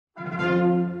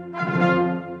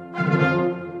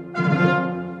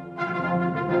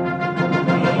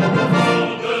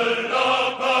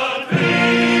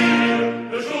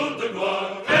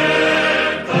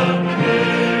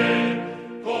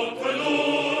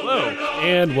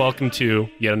And welcome to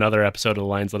yet another episode of the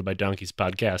Lions Led by Donkeys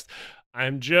podcast.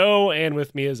 I'm Joe, and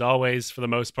with me, as always, for the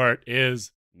most part,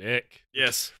 is Nick.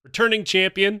 Yes. Returning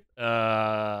champion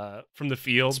from the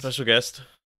field. Special guest.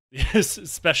 Yes,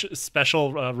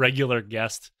 special regular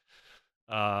guest.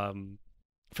 For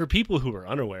people who are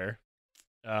unaware,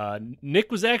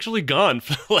 Nick was actually gone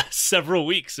for the last several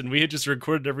weeks, and we had just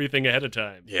recorded everything ahead of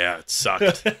time. Yeah, it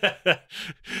sucked.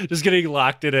 Just getting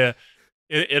locked in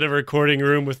a recording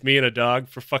room with me and a dog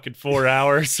for fucking 4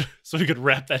 hours so we could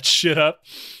wrap that shit up.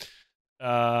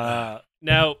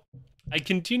 Now, I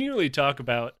continually talk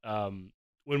about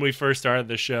when we first started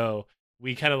the show,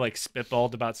 we kind of like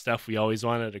spitballed about stuff we always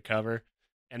wanted to cover.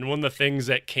 And one of the things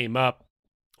that came up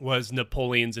was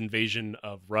Napoleon's invasion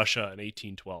of Russia in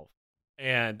 1812.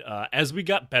 And as we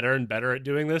got better and better at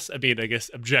doing this, I mean, I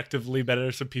guess objectively better,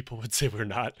 some people would say we're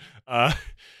not,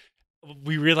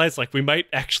 we realized like we might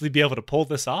actually be able to pull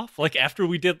this off. Like after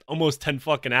we did almost 10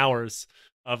 fucking hours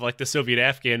of like the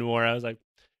Soviet-Afghan war, I was like,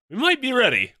 we might be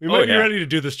ready. We might be ready to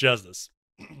do this justice.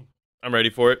 I'm ready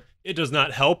for it. It does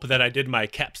not help that I did my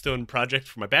capstone project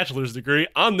for my bachelor's degree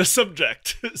on the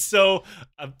subject. So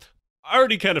I'm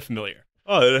already kind of familiar.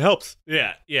 Oh, it helps.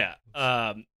 Yeah.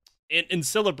 In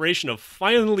celebration of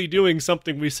finally doing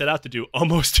something we set out to do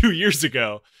almost 2 years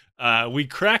ago, we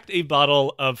cracked a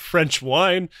bottle of French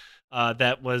wine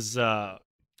that was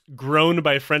grown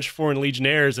by French Foreign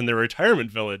Legionnaires in their retirement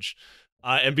village.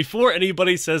 And before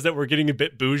anybody says that we're getting a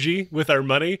bit bougie with our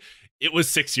money, it was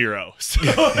 €6.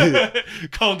 So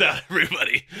calm down,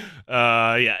 everybody.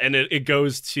 And it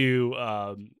goes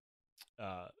to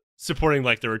supporting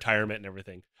like the retirement and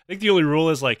everything. I think the only rule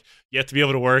is like you have to be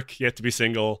able to work, you have to be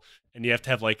single, and you have to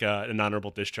have like an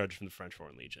honorable discharge from the French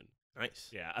Foreign Legion. Nice.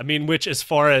 Yeah, I mean, which as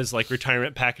far as like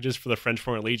retirement packages for the French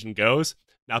Foreign Legion goes,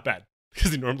 not bad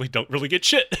because they normally don't really get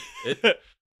shit.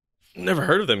 Never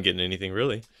heard of them getting anything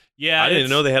really. Yeah, I didn't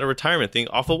know they had a retirement thing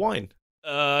off of wine.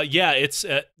 It's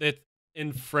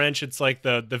in French. It's like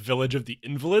the village of the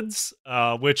invalids,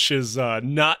 which is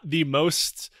not the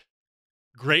most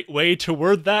great way to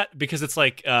word that because it's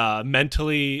like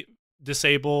mentally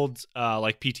disabled,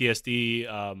 like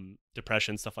PTSD,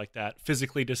 depression, stuff like that,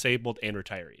 physically disabled, and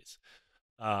retirees.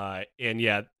 I'll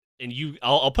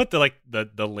put the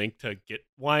link to get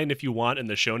wine if you want in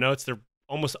the show notes. They're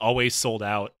almost always sold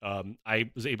out. I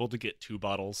was able to get 2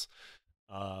 bottles.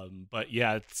 But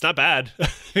yeah, it's not bad.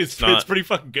 It's pretty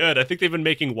fucking good. I think they've been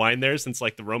making wine there since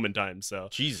like the Roman times. So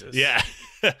Jesus. Yeah.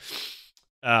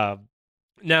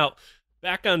 Now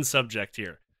back on subject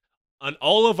here. On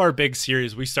all of our big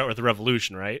series, we start with the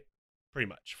Revolution, right? Pretty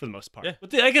much, for the most part. Yeah.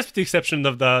 I guess with the exception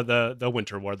of the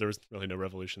Winter War, there was really no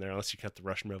revolution there, unless you count the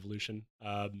Russian Revolution.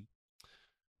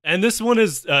 And this one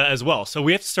is as well. So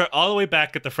we have to start all the way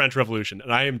back at the French Revolution.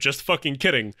 And I am just fucking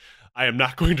kidding. I am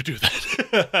not going to do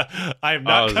that. I am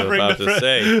not covering the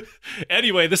say.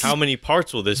 Anyway, How many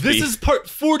parts will this be? This is part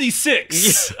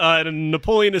 46. Yeah. And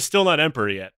Napoleon is still not emperor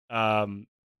yet.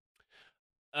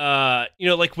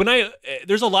 Like when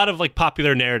there's a lot of like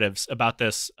popular narratives about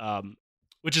this,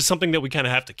 which is something that we kind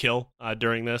of have to kill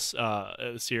during this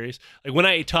series. Like when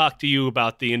I talk to you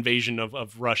about the invasion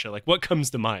of Russia, like what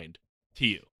comes to mind to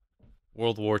you?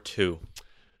 World War II.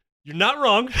 You're not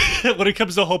wrong. When it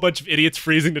comes to a whole bunch of idiots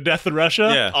freezing to death in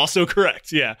Russia, also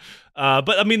correct. Yeah.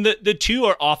 But I mean, the two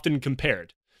are often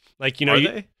compared. Like, Are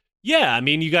they? Yeah, I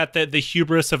mean, you got the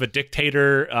hubris of a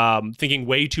dictator thinking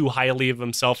way too highly of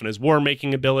himself and his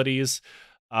war-making abilities,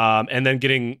 and then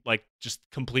getting like just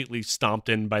completely stomped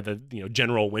in by the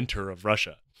general winter of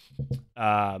Russia.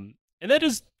 And that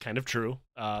is kind of true,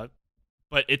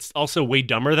 but it's also way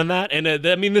dumber than that. And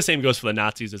I mean, the same goes for the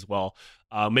Nazis as well.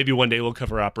 Maybe one day we'll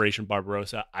cover Operation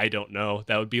Barbarossa. I don't know.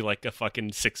 That would be like a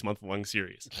fucking 6-month-long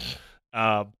series.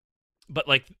 But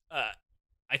like...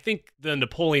 I think the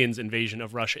Napoleon's invasion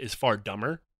of Russia is far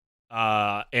dumber,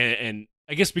 and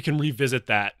I guess we can revisit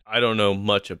that. I don't know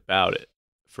much about it,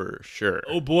 for sure.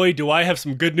 Oh boy, do I have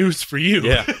some good news for you.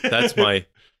 Yeah,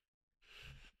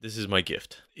 this is my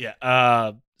gift.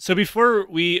 Yeah, so before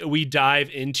we dive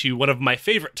into one of my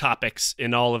favorite topics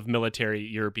in all of military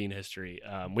European history,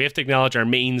 we have to acknowledge our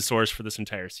main source for this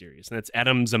entire series, and that's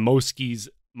Adam Zamoyski's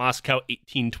Moscow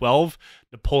 1812,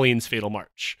 Napoleon's Fatal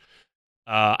March.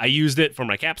 I used it for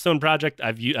my capstone project.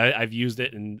 I've used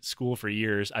it in school for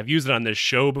years. I've used it on this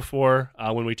show before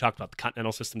when we talked about the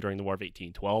Continental System during the War of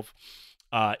 1812.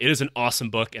 It is an awesome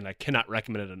book, and I cannot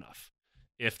recommend it enough.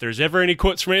 If there's ever any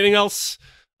quotes from anything else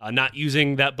not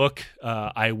using that book,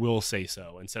 I will say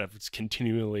so. Instead of it's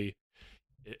continually,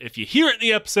 if you hear it in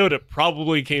the episode, it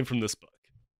probably came from this book.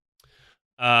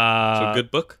 So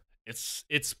good book?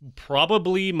 It's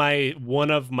probably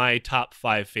one of my top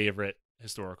 5 favorite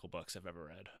historical books I've ever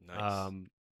read. Nice.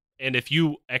 And if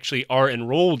you actually are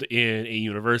enrolled in a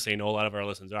university, I know a lot of our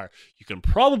listeners are, you can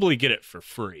probably get it for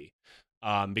free.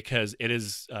 Because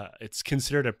it's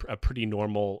considered a pretty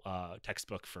normal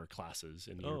textbook for classes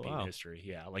in European history.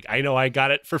 Yeah, like I know I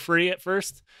got it for free at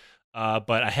first,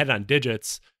 but I had it on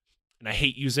digits, and I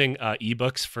hate using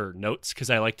ebooks for notes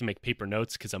because I like to make paper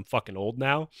notes because I'm fucking old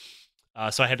now.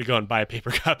 So I had to go and buy a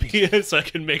paper copy so I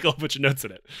can make a whole bunch of notes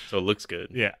in it. So it looks good.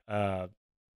 Yeah,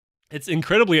 it's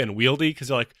incredibly unwieldy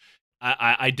because like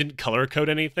I didn't color code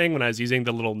anything when I was using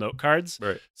the little note cards.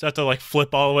 Right. So I have to like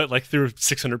flip all of it like through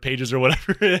 600 pages or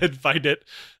whatever and find it.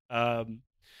 Now,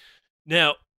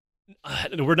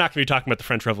 we're not going to be talking about the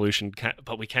French Revolution,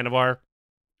 but we kind of are.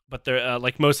 But there,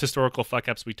 like most historical fuck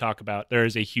ups we talk about, there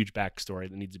is a huge backstory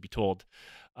that needs to be told.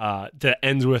 That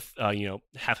ends with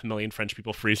 500,000 French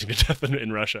people freezing to death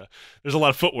in Russia. There's a lot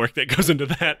of footwork that goes into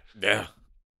that. Yeah.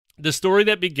 The story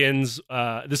begins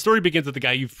with the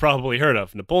guy you've probably heard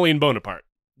of, Napoleon Bonaparte,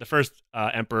 the first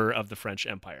emperor of the French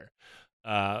Empire.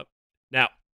 Now,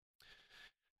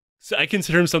 so I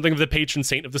consider him something of the patron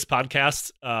saint of this podcast.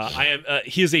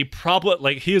 He is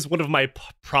he is one of my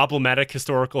problematic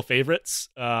historical favorites.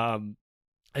 Our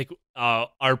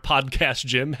podcast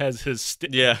Jim has his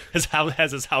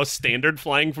house standard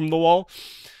flying from the wall.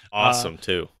 Awesome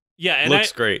too. Yeah, and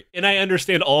looks great. And I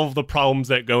understand all of the problems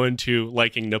that go into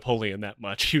liking Napoleon that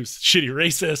much. He was shitty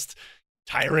racist,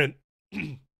 tyrant.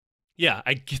 Yeah,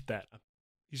 I get that.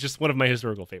 He's just one of my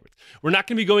historical favorites. We're not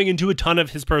going to be going into a ton of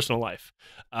his personal life.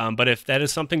 But if that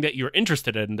is something that you're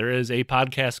interested in, there is a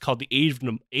podcast called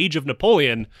The Age of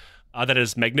Napoleon that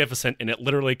is magnificent, and it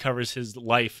literally covers his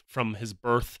life from his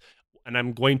birth, and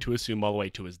I'm going to assume all the way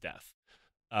to his death.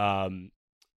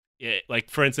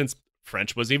 Like, for instance,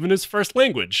 French was even his first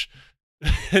language.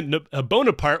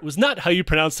 Bonaparte was not how you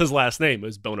pronounce his last name. It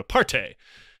was Bonaparte.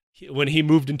 When he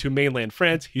moved into mainland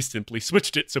France, he simply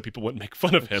switched it so people wouldn't make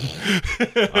fun of him.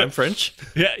 I'm French?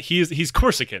 Yeah, he's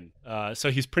Corsican,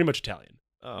 so he's pretty much Italian.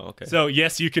 Oh, okay. So,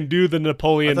 yes, you can do the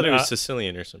Napoleon... I thought he was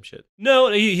Sicilian or some shit.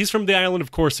 No, he's from the island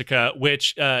of Corsica,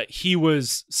 which he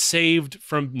was saved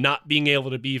from not being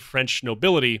able to be French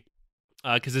nobility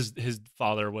because his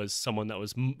father was someone that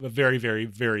was a very, very,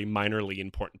 very minorly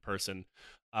important person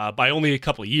by only a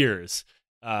couple of years.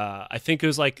 I think it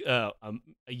was like a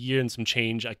year and some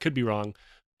change. I could be wrong.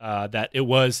 That it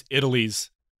was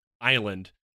Italy's island,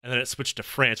 and then it switched to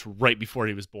France right before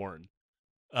he was born.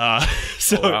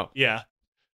 Wow. Yeah.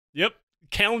 Yep.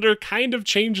 Calendar kind of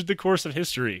changed the course of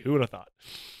history. Who would have thought?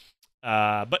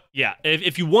 But yeah,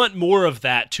 if you want more of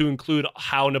that to include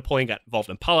how Napoleon got involved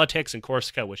in politics in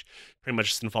Corsica, which pretty much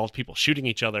just involved people shooting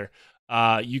each other,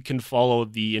 you can follow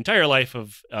the entire life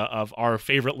of our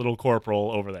favorite little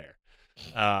corporal over there.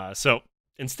 So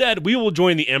instead, we will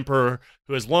join the emperor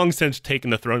who has long since taken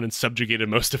the throne and subjugated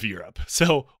most of Europe.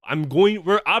 So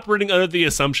we're operating under the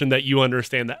assumption that you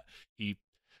understand that he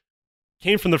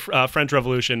came from the French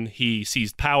Revolution. He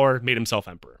seized power, made himself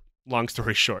emperor. Long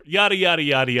story short, yada, yada,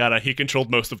 yada, yada. He controlled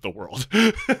most of the world.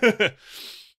 It's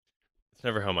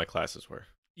never how my classes were.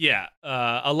 Yeah.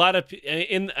 A lot of,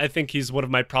 and I think he's one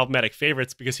of my problematic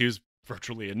favorites because he was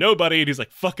virtually a nobody, and he's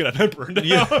like, fuck it, I'm emperor now.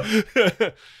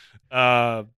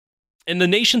 Yeah. And the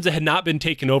nations that had not been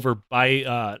taken over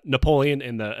by Napoleon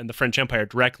and the French Empire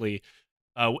directly,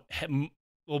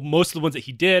 most of the ones that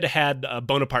he did had a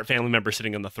Bonaparte family member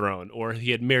sitting on the throne, or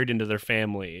he had married into their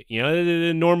family,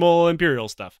 normal imperial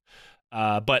stuff.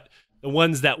 But the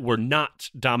ones that were not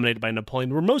dominated by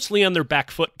Napoleon were mostly on their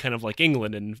back foot, kind of like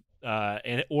England,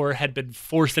 or had been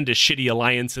forced into shitty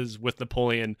alliances with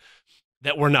Napoleon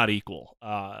that were not equal.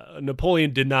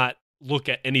 Napoleon did not look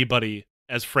at anybody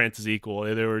as France's equal.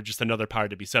 They were just another power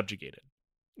to be subjugated,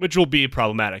 which will be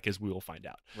problematic, as we will find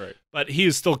out. Right. But he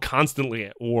is still constantly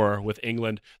at war with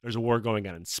England. There's a war going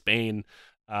on in Spain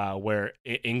where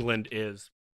England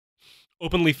is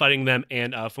openly fighting them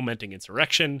and fomenting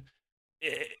insurrection.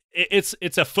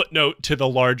 It's a footnote to the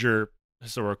larger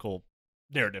historical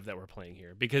narrative that we're playing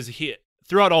here, because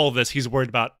throughout all of this, he's worried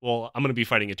about, well, I'm going to be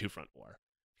fighting a two-front war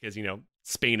because,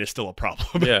 Spain is still a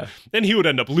problem. Yeah. Then he would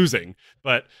end up losing,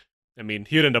 but I mean,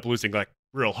 he would end up losing like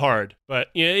real hard, but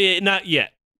not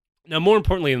yet. Now, more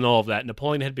importantly than all of that,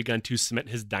 Napoleon had begun to cement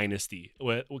his dynasty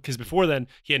because before then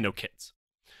he had no kids.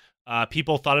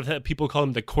 People call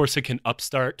him the Corsican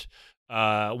upstart.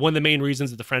 One of the main reasons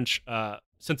that the French,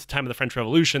 since the time of the French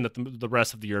Revolution, that the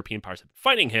rest of the European powers have been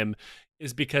fighting him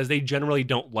is because they generally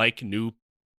don't like new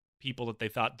people that they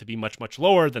thought to be much, much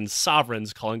lower than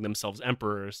sovereigns calling themselves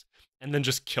emperors and then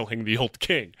just killing the old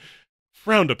king.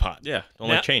 Frowned upon. Yeah, don't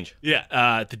like change.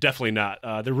 Yeah, definitely not.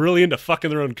 They're really into fucking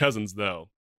their own cousins, though.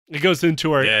 It goes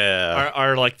into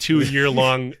our like 2-year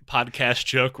long podcast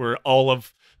joke where all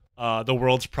of the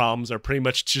world's problems are pretty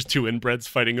much just two inbreds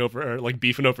fighting over, or like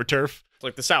beefing over turf. It's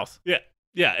like the South. Yeah.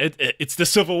 It's the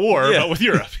Civil War, but with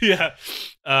Europe. Yeah.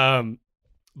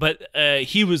 But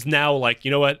he was now like,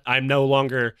 you know what? I'm no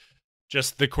longer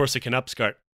just the Corsican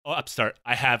upstart.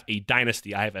 I have a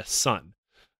dynasty. I have a son.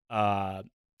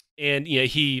 And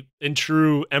he, in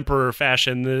true emperor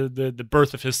fashion, the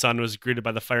birth of his son was greeted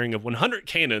by the firing of 100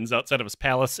 cannons outside of his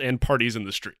palace and parties in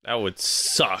the street. That would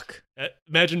suck.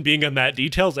 Imagine being on that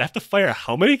details. I have to fire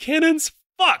how many cannons?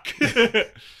 Fuck.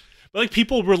 But like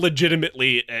people were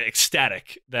legitimately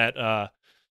ecstatic that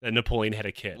Napoleon had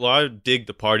a kid. Well, I dig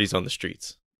the parties on the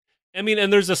streets. I mean,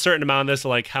 and there's a certain amount of this,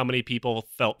 like how many people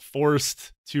felt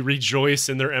forced to rejoice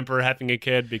in their emperor having a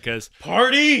kid, because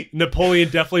party Napoleon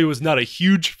definitely was not a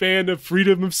huge fan of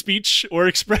freedom of speech or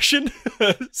expression.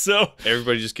 So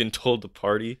everybody just getting told to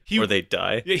party or they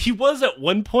die. Yeah, he was at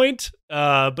one point,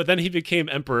 but then he became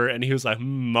emperor, and he was like,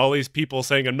 all these people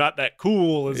saying I'm not that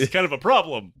cool is kind of a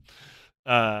problem.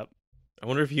 I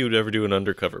wonder if he would ever do an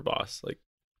undercover boss. Like,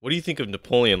 what do you think of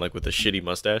Napoleon, like with a shitty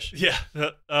mustache? Yeah,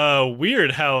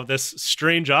 weird how this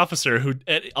strange officer who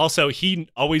also he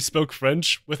always spoke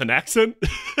French with an accent,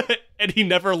 and he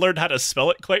never learned how to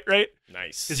spell it quite right.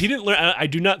 Nice, because he didn't learn. I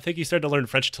do not think he started to learn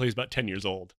French until he was about 10 years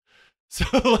old. So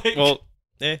like,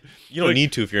 you don't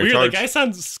need to if you're weird, in charge. The guy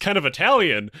sounds kind of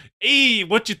Italian. Hey,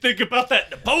 what you think about that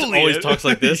Napoleon? Always talks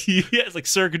like this. Yeah, it's like,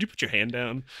 sir, could you put your hand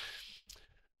down?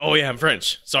 Oh yeah, I'm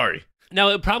French. Sorry. Now,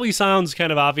 it probably sounds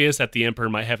kind of obvious that the emperor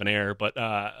might have an heir, but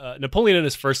Napoleon and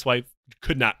his first wife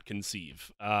could not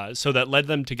conceive. So that led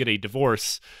them to get a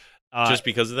divorce. Just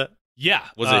because of that? Yeah.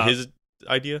 Was it his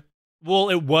idea? Well,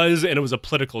 it was, and it was a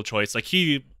political choice. Like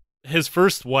his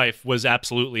first wife was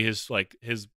absolutely his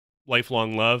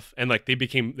lifelong love, and like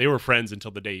they were friends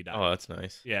until the day he died. Oh, that's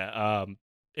nice. Yeah.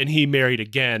 And he married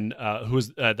again, who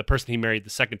was the person he married the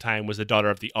second time was the daughter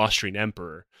of the Austrian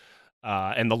emperor,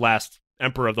 and the last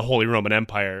emperor of the Holy Roman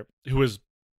Empire, who was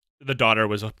the daughter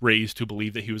was raised to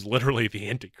believe that he was literally the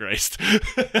Antichrist.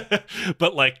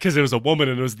 But like, because it was a woman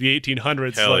and it was the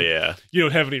 1800s, hell like, yeah, you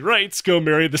don't have any rights, go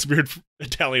marry this weird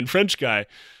Italian French guy.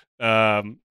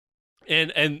 And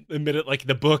admit it, like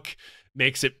the book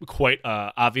makes it quite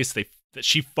obvious that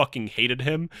she fucking hated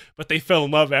him, but they fell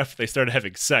in love after they started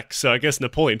having sex. So I guess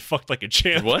Napoleon fucked like a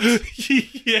champ. What?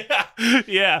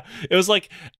 Yeah. It was like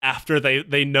after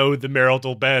they know the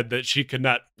marital bed that she could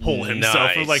not pull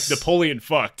himself. Or like Napoleon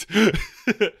fucked.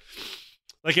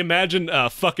 Like imagine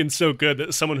fucking so good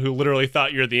that someone who literally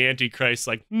thought you're the Antichrist,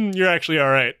 like, you're actually all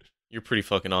right. You're pretty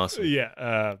fucking awesome.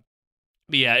 Yeah.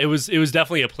 But yeah, it was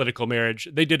definitely a political marriage.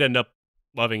 They did end up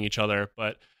loving each other,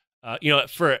 but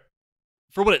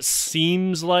for what it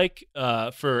seems like,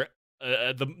 for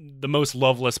the most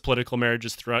loveless political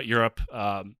marriages throughout Europe,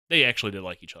 they actually did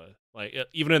like each other. Like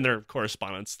even in their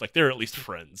correspondence, like they're at least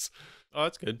friends. Oh,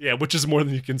 that's good. Yeah, which is more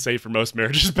than you can say for most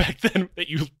marriages back then that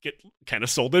you get kind of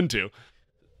sold into.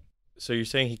 So you're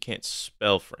saying he can't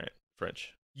spell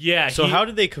French? Yeah. So how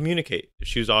did they communicate if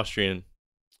she was Austrian?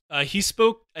 He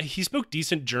spoke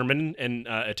decent German and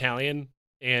Italian,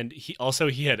 and he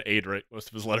had aid write most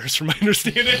of his letters, from my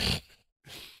understanding.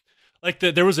 Like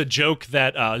there was a joke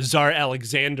that Tsar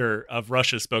Alexander of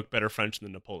Russia spoke better French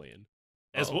than Napoleon.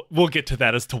 We'll get to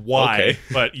that as to why, okay.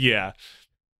 But yeah.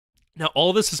 Now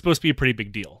all this is supposed to be a pretty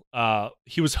big deal.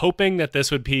 He was hoping that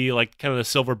this would be like kind of the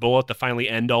silver bullet to finally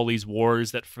end all these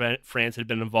wars that France had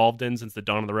been involved in since the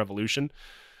dawn of the Revolution,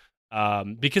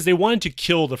 because they wanted to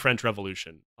kill the French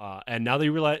Revolution, and now they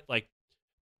realize like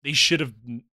they should have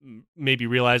maybe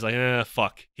realized like,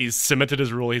 fuck, he's cemented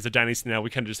his rule. He's a dynasty now. We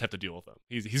kind of just have to deal with him.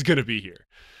 He's gonna be here.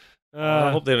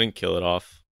 I hope they didn't kill it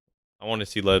off. I want to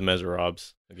see Les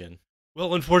Miserables again.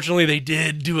 Well, unfortunately, they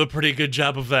did do a pretty good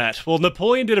job of that. Well,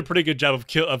 Napoleon did a pretty good job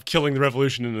of killing the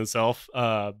revolution in itself,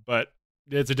 but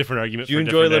it's a different argument. Do you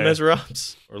enjoy Les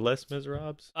Miserables or Les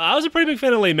Miserables? I was a pretty big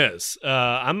fan of Les Mis.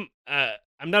 I'm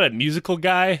not a musical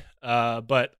guy,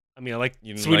 but I mean, I like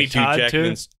Sweeney Todd Hugh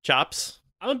Jackman's too. chops.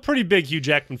 I'm a pretty big Hugh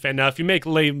Jackman fan. Now, if you make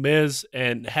Les Mis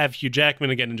and have Hugh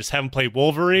Jackman again and just have him play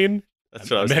Wolverine,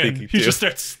 that's what I was thinking too. He just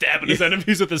starts stabbing his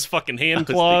enemies with his fucking hand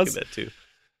claws. I was thinking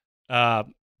that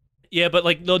too. Yeah, but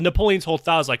like Napoleon's whole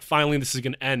thought is like, finally this is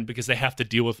gonna end because they have to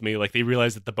deal with me. Like they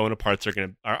realize that the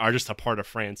Bonapartes are just a part of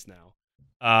France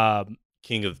now.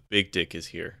 King of Big Dick is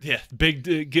here. Yeah, big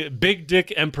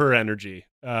dick emperor energy.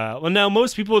 Well, now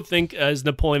most people would think as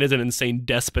Napoleon is an insane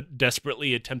despot,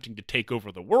 desperately attempting to take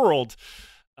over the world.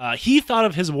 He thought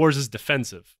of his wars as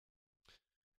defensive.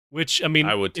 Which I mean,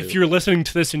 I would too. If you're listening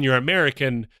to this and you're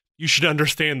American, you should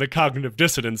understand the cognitive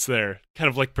dissonance there, kind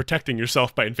of like protecting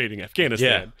yourself by invading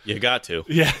Afghanistan. Yeah, you got to.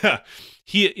 Yeah.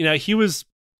 He was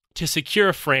to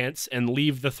secure France and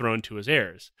leave the throne to his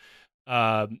heirs.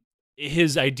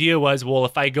 His idea was, well,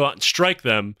 if I go out and strike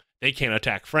them, they can't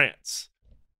attack France.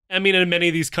 I mean, and many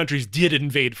of these countries did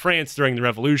invade France during the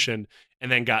revolution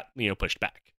and then got, pushed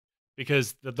back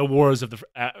because the wars of the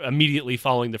immediately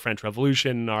following the French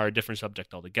Revolution are a different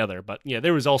subject altogether. But yeah,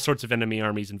 there was all sorts of enemy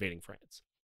armies invading France.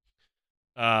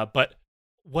 But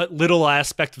what little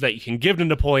aspect of that you can give to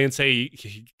Napoleon, I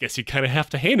guess you kind of have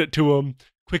to hand it to him,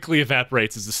 quickly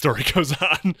evaporates as the story goes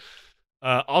on.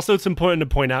 Also, it's important to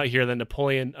point out here that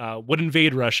Napoleon would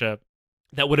invade Russia,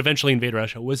 that would eventually invade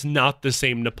Russia, was not the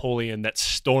same Napoleon that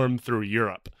stormed through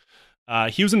Europe.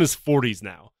 He was in his 40s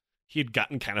now. He had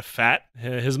gotten kind of fat.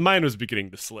 His mind was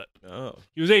beginning to slip. Oh.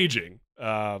 He was aging.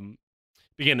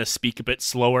 Began to speak a bit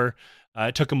slower.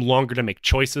 It took him longer to make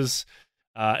choices.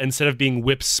 Instead of being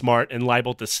whip smart and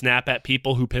liable to snap at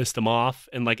people who pissed him off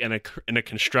in a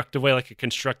constructive way, like a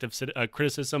constructive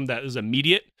criticism that was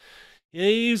immediate,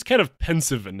 he's kind of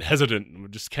pensive and hesitant and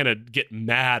would just kind of get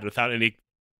mad without any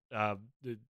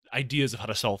ideas of how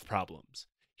to solve problems.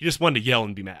 He just wanted to yell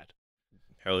and be mad.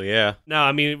 Hell yeah. Now,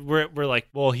 I mean, we're like,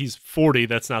 well, he's 40.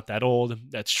 That's not that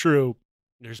old. That's true.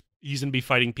 He's going to be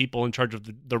fighting people in charge of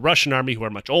the Russian army who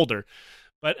are much older.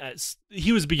 But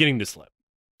he was beginning to slip.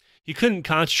 He couldn't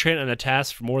concentrate on a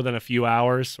task for more than a few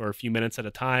hours or a few minutes at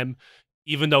a time,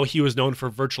 even though he was known for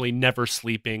virtually never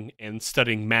sleeping and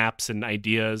studying maps and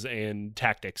ideas and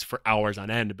tactics for hours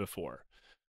on end before.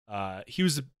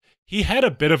 He had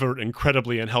a bit of an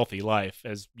incredibly unhealthy life,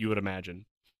 as you would imagine.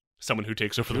 Someone who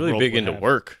takes over the world. Really big into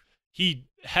work. He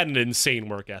had an insane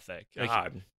work ethic.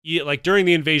 God. Like during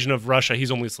the invasion of Russia, he's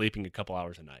only sleeping a couple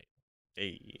hours a night.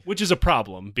 Hey. Which is a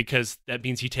problem because that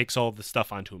means he takes all of the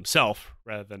stuff onto himself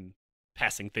rather than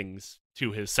passing things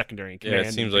to his secondary in command. Yeah,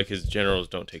 it seems like his generals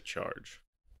don't take charge.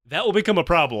 That will become a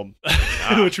problem,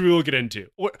 which we will get into.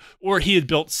 Or he had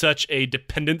built such a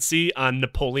dependency on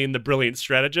Napoleon, the brilliant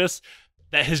strategist,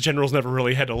 that his generals never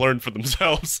really had to learn for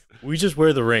themselves. We just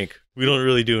wear the rank. We don't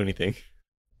really do anything.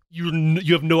 You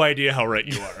have no idea how right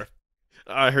you are.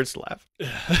 I heard laugh.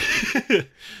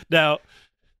 Now,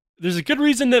 there's a good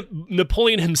reason that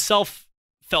Napoleon himself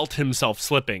felt himself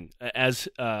slipping, as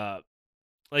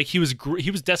he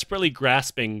was desperately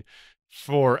grasping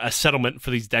for a settlement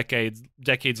for these decades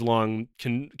long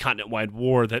continent-wide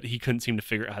war that he couldn't seem to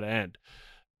figure out how to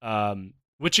end.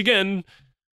 Which again,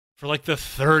 for like the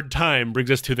third time,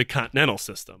 brings us to the continental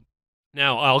system.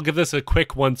 Now, I'll give this a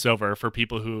quick once-over for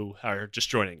people who are just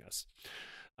joining us,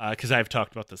 because I've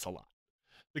talked about this a lot.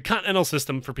 The continental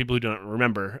system, for people who don't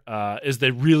remember, is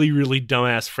the really, really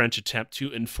dumbass French attempt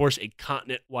to enforce a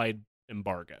continent-wide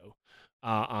embargo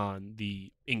on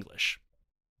the English.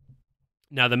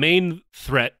 Now, the main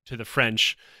threat to the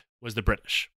French was the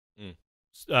British.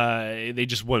 They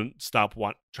just wouldn't stop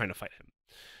trying to fight him.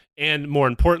 And more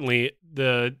importantly,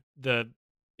 the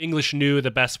English knew the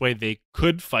best way they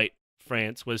could fight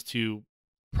France was to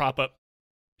prop up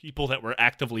people that were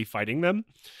actively fighting them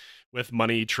with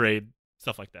money, trade,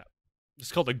 stuff like that.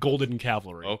 It's called the Golden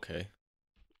Cavalry. Okay.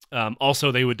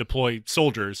 Also, they would deploy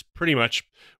soldiers pretty much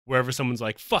wherever someone's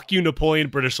like, fuck you, Napoleon,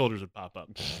 British soldiers would pop up.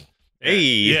 Hey.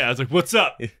 Yeah, I was like, what's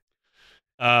up?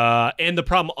 And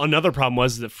another problem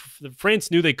was that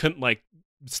France knew they couldn't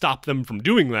stop them from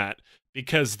doing that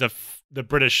because the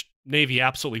British Navy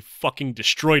absolutely fucking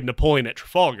destroyed Napoleon at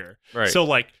Trafalgar. Right.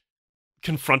 So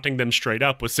confronting them straight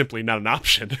up was simply not an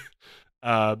option.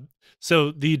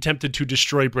 So they attempted to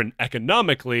destroy Britain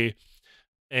economically,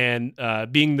 and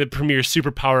being the premier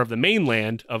superpower of the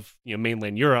mainland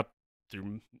mainland Europe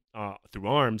through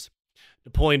arms,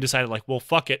 Napoleon decided well,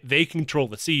 fuck it. They control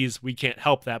the seas. We can't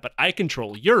help that, but I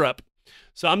control Europe.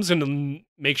 So I'm just going to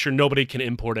make sure nobody can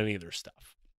import any of their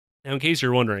stuff. Now, in case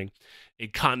you're wondering, a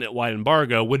continent-wide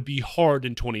embargo would be hard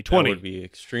in 2020. That would be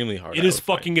extremely hard. It is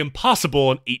fucking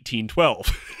impossible in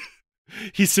 1812.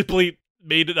 He simply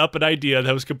made up an idea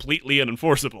that was completely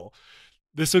unenforceable.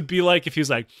 This would be like if he was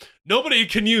like, nobody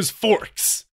can use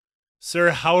forks. Sir,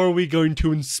 how are we going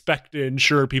to inspect and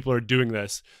ensure people are doing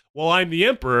this? Well, I'm the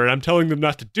emperor and I'm telling them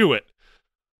not to do it.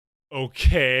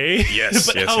 Okay. Yes.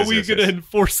 But how are we going to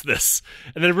enforce this?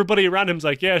 And then everybody around him's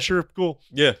like, yeah, sure, cool.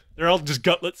 Yeah. They're all just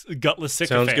gutless sycophants.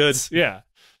 Sounds good. Yeah.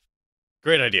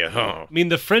 Great idea, huh? I mean,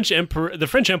 the French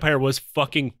Empire was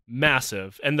fucking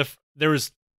massive, and there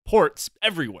was ports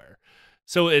everywhere.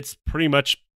 So it's pretty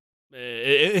much,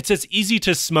 it's as easy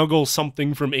to smuggle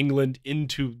something from England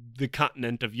into the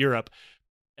continent of Europe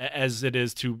as it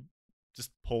is to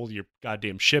just pull your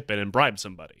goddamn ship in and bribe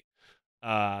somebody.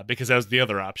 because that was the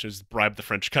other option, is bribe the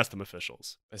French custom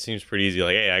officials. That seems pretty easy.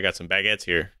 Like, hey, I got some baguettes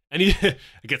here. And he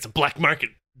get some black market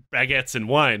baguettes and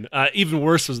wine. Even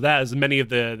worse was that, as many of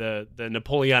the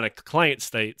Napoleonic client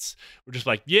states were just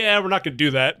like, yeah, we're not going to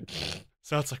do that.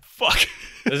 So it's like, fuck.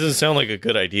 That doesn't sound like a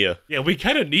good idea. Yeah, we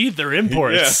kind of need their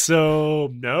imports, Yeah. so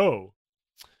no.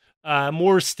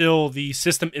 More still, the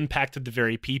system impacted the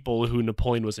very people who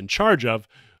Napoleon was in charge of,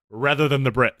 rather than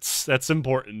the Brits. That's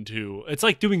important too. It's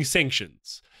like doing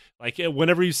sanctions. Like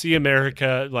whenever you see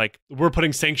America, like we're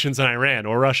putting sanctions on Iran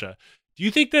or Russia. Do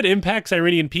you think that impacts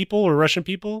Iranian people or Russian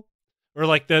people, or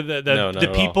like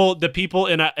the people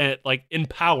in like in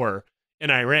power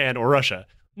in Iran or Russia?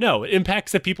 No, it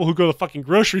impacts the people who go to the fucking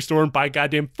grocery store and buy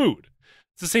goddamn food.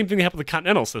 It's the same thing that happened with the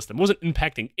continental system. It wasn't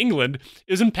impacting England.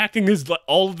 It was impacting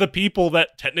all of the people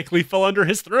that technically fell under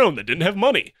his throne that didn't have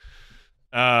money.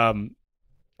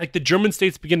 Like the German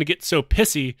states began to get so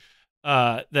pissy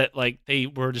that like they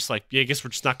were just like, yeah, I guess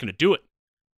we're just not going to do it.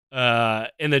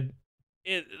 And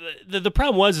the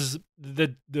problem was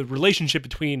the relationship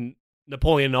between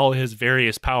Napoleon and all his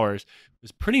various powers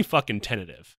was pretty fucking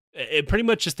tentative. It pretty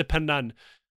much just depended on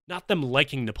not them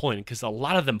liking Napoleon, because a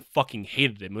lot of them fucking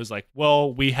hated him. It was like,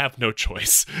 well, we have no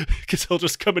choice, because he'll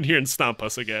just come in here and stomp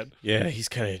us again. Yeah, he's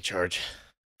kind of in charge.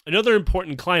 Another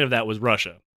important client of that was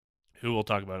Russia, who we'll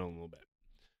talk about in a little bit.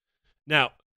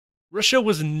 Now, Russia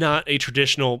was not a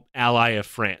traditional ally of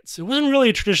France. It wasn't really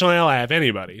a traditional ally of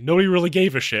anybody. Nobody really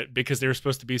gave a shit, because they were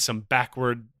supposed to be some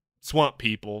backward swamp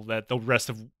people that the rest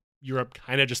of Europe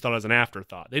kind of just thought as an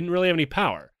afterthought. They didn't really have any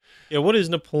power. Yeah, what is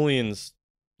Napoleon's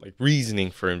like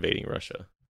reasoning for invading Russia?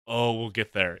 Oh, we'll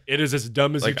get there. It is as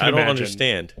dumb as you can I don't imagine.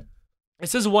 understand.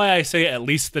 This is why I say at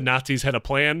least the Nazis had a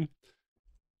plan.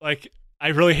 Like, I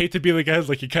really hate to be the guys,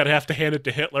 like, you kind of have to hand it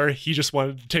to Hitler. He just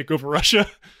wanted to take over Russia.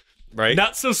 Right?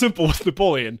 Not so simple with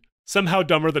Napoleon. Somehow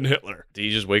dumber than Hitler. Did he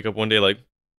just wake up one day like,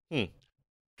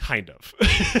 Kind of.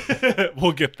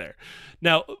 We'll get there.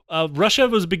 Now, Russia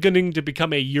was beginning to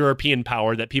become a European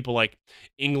power that people like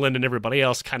England and everybody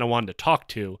else kind of wanted to talk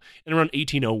to in around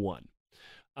 1801.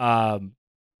 And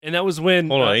that was when...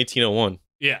 Hold on, 1801.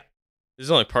 Yeah. This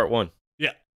is only part one.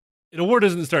 Yeah. The war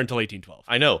doesn't start until 1812.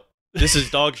 I know. This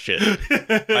is dog shit.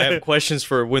 I have questions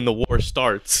for when the war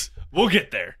starts. We'll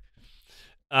get there.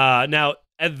 Now,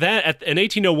 in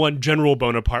 1801, General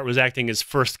Bonaparte was acting as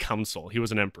first consul. He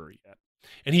was an emperor yet.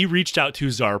 And he reached out to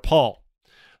Tsar Paul.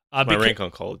 My rank on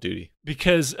Call of Duty.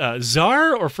 Because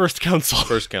Tsar or first consul?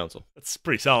 First consul. That's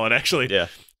pretty solid, actually. Yeah.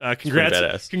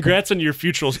 Congrats on your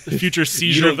future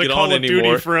seizure of the Call of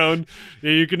Duty throne.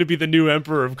 Yeah, you're going to be the new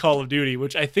emperor of Call of Duty,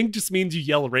 which I think just means you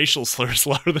yell racial slurs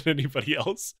louder than anybody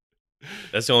else.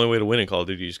 That's the only way to win in Call of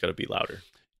Duty. You just got to be louder.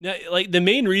 Now, like the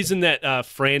main reason that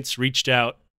France reached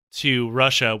out to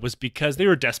Russia was because they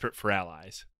were desperate for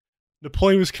allies.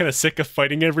 Napoleon was kind of sick of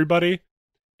fighting everybody.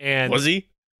 And was he?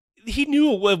 He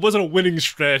knew it wasn't a winning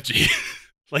strategy.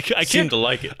 Like I seemed to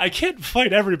like it. I can't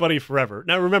fight everybody forever.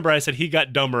 Now remember, I said he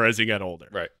got dumber as he got older.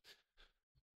 Right.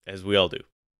 As we all do.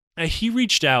 Now, he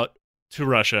reached out to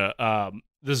Russia,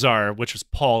 the Tsar, which was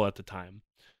Paul at the time.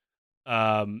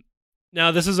 Now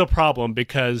this is a problem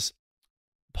because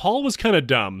Paul was kind of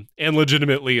dumb and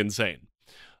legitimately insane.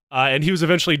 And he was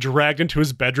eventually dragged into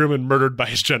his bedroom and murdered by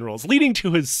his generals, leading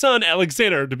to his son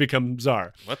Alexander to become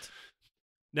Tsar. What?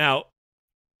 Now,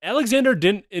 Alexander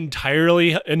didn't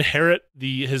entirely inherit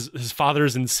his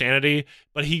father's insanity,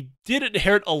 but he did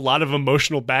inherit a lot of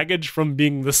emotional baggage from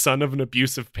being the son of an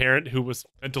abusive parent who was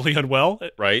mentally unwell.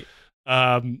 Right.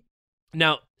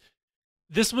 Now,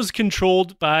 this was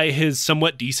controlled by his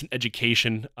somewhat decent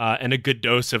education and a good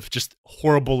dose of just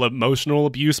horrible emotional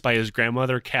abuse by his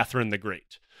grandmother, Catherine the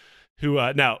Great, who,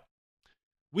 now,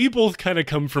 we both kind of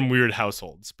come from weird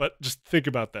households, but just think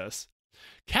about this.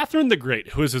 Catherine the Great,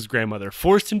 who was his grandmother,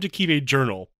 forced him to keep a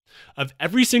journal of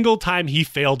every single time he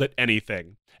failed at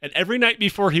anything. And every night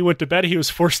before he went to bed, he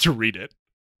was forced to read it.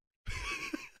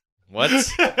 What?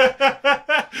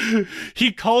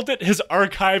 He called it his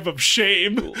archive of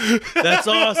shame. That's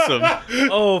awesome.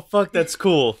 Oh, fuck, that's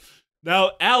cool.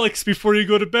 Now, Alex, before you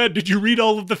go to bed, did you read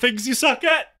all of the things you suck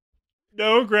at?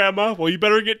 No, Grandma. Well, you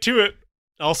better get to it.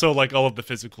 Also, like, all of the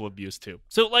physical abuse, too.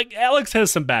 So, like, Alex has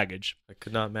some baggage. I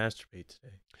could not masturbate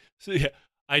today. So, yeah,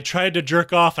 I tried to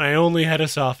jerk off, and I only had a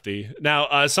softie.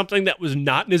 Now, something that was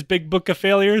not in his big book of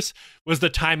failures was the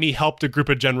time he helped a group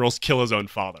of generals kill his own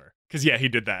father. Because, yeah, he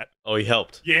did that. Oh, he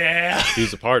helped. Yeah. He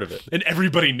was a part of it. And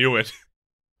everybody knew it.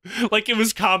 Like, it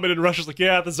was common in Russia. It's like,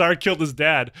 yeah, the Tsar killed his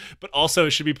dad. But also, it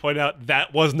should be pointed out,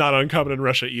 that was not uncommon in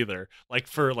Russia either. Like,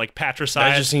 for, like,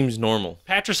 patricide. That just seems normal.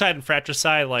 Patricide and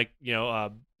fratricide, like, you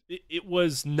know, it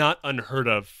was not unheard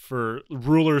of for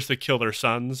rulers to kill their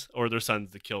sons or their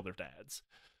sons to kill their dads.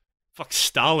 Fuck,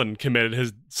 Stalin committed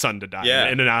his son to die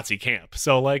in a Nazi camp.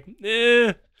 So, like,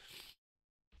 Said,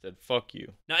 fuck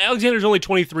you. Now, Alexander's only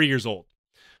 23 years old,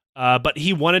 but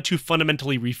he wanted to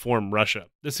fundamentally reform Russia.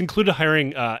 This included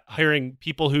hiring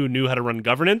people who knew how to run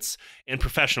governance and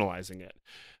professionalizing it.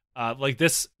 Like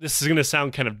this is going to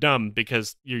sound kind of dumb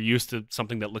because you're used to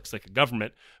something that looks like a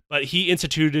government, but he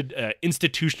instituted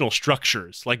institutional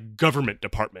structures like government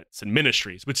departments and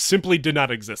ministries, which simply did not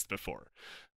exist before.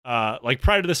 Like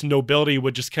prior to this, nobility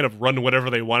would just kind of run whatever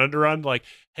they wanted to run. Like,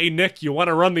 hey, Nick, you want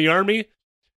to run the army?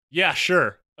 Yeah,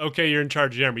 sure. Okay, you're in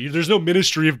charge of the army. There's no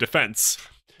Ministry of Defense.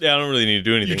 Yeah, I don't really need to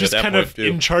do anything. You're just at that kind point, of too.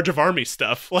 in charge of army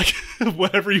stuff. Like,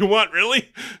 whatever you want, really.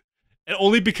 And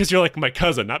only because you're like my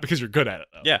cousin, not because you're good at it,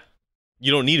 though. Yeah.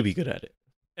 You don't need to be good at it.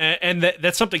 And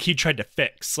that's something he tried to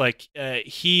fix. Like,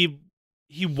 he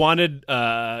wanted,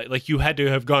 like, you had to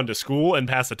have gone to school and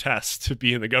pass a test to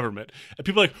be in the government. And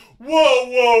people are like,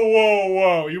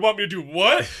 whoa. You want me to do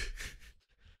what?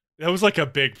 That was, like, a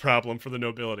big problem for the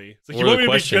nobility. It's like, you want me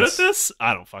to be good at this?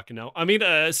 I don't fucking know. I mean,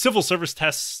 civil service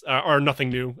tests are nothing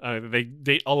new. They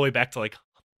date all the way back to, like,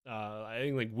 I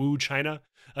think, like, Wu, China.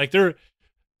 Like, they're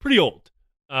pretty old.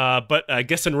 But I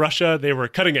guess in Russia, they were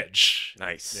cutting edge.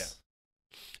 Nice.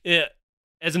 Yeah.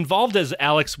 As involved as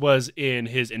Alex was in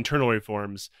his internal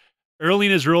reforms, early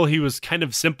in his rule, he was kind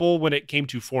of simple when it came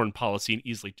to foreign policy and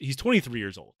easily. He's 23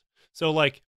 years old. So,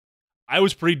 like, I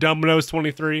was pretty dumb when I was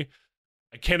 23.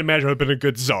 I can't imagine I'd been a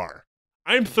good czar.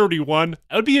 I'm 31.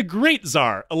 I would be a great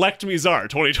czar. Elect me czar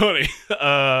 2020.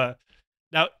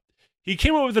 Now, he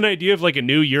came up with an idea of, like, a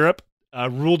new Europe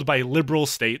ruled by liberal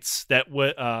states. That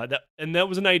was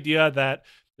an idea that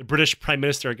the British Prime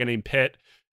Minister, a guy named Pitt,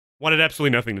 wanted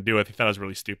absolutely nothing to do with. He thought it was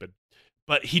really stupid.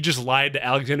 But he just lied to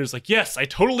Alexander. He's like, yes, I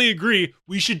totally agree.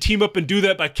 We should team up and do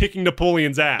that by kicking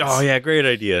Napoleon's ass. Oh, yeah, great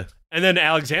idea. And then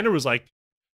Alexander was like,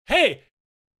 hey,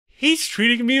 he's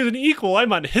treating me as an equal.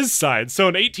 I'm on his side. So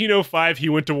in 1805, he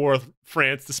went to war with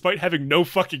France despite having no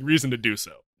fucking reason to do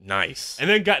so. Nice.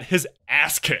 And then got his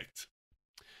ass kicked.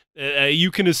 You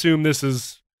can assume this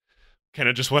is kind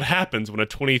of just what happens when a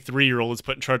 23-year-old is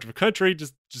put in charge of a country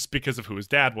just because of who his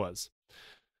dad was.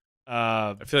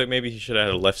 I feel like maybe he should have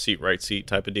had a left seat, right seat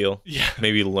type of deal. Yeah.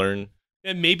 Maybe learn.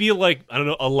 And maybe, like, I don't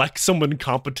know, elect someone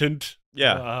competent.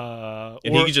 Yeah.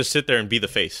 And he could just sit there and be the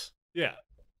face. Yeah.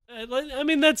 I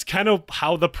mean, that's kind of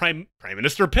how the Prime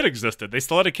Minister Pitt existed. They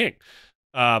still had a king.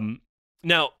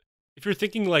 Now, if you're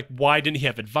thinking, like, why didn't he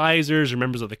have advisors or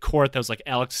members of the court? That was like,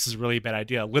 Alex, this is a really bad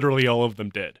idea. Literally all of them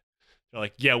did. They're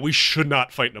like, yeah, we should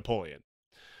not fight Napoleon.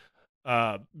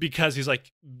 Because he's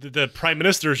like, the prime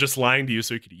minister is just lying to you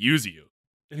so he could use you.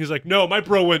 And he's like, no, my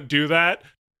bro wouldn't do that.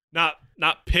 Not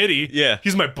pity. Yeah.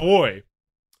 He's my boy.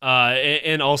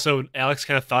 And also, Alex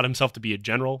kind of thought himself to be a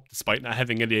general, despite not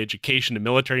having any education in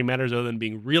military matters other than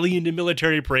being really into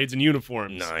military parades and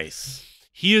uniforms. Nice.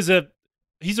 He's a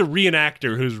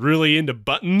reenactor who's really into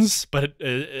buttons, but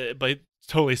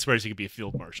totally swears he could be a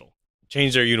field marshal.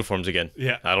 Change their uniforms again.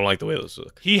 Yeah. I don't like the way those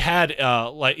look. He had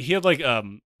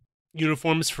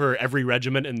uniforms for every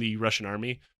regiment in the Russian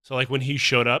army. So, like, when he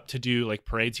showed up to do, like,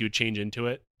 parades, he would change into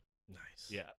it. Nice.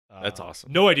 Yeah. That's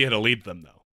awesome. No idea how to lead them,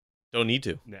 though. Don't need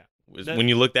to. Yeah. When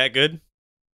you look that good?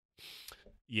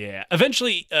 Yeah.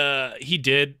 Eventually, he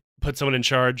did put someone in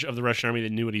charge of the Russian army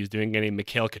that knew what he was doing, a guy named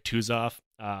Mikhail Kutuzov.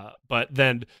 But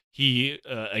then he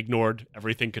ignored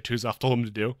everything Kutuzov told him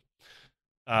to do,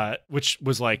 which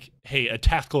was like, hey, a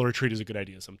tactical retreat is a good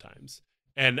idea sometimes.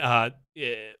 And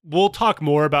we'll talk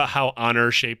more about how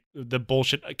honor shaped the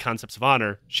bullshit concepts of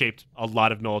honor shaped a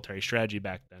lot of military strategy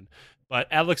back then. But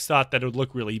Alex thought that it would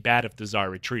look really bad if the Tsar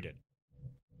retreated.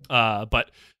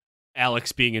 But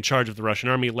Alex being in charge of the Russian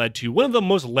army led to one of the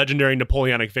most legendary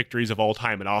Napoleonic victories of all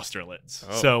time in Austerlitz.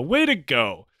 Oh. So way to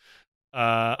go.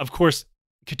 Of course,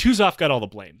 Kutuzov got all the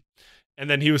blame. And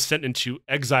then he was sent into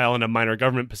exile in a minor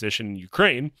government position in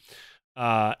Ukraine.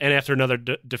 And after another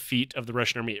defeat of the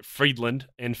Russian army at Friedland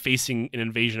and facing an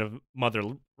invasion of Mother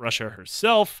Russia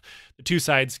herself, the two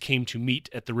sides came to meet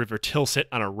at the river Tilsit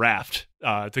on a raft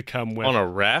to come with... On a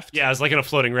raft? Yeah, it was like in a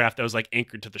floating raft that was like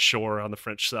anchored to the shore on the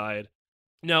French side.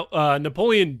 Now,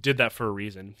 Napoleon did that for a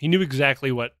reason. He knew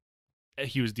exactly what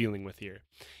he was dealing with here.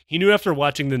 He knew after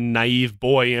watching the naive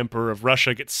boy emperor of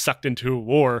Russia get sucked into a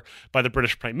war by the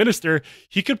British Prime Minister,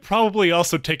 he could probably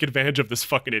also take advantage of this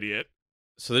fucking idiot.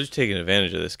 So they're just taking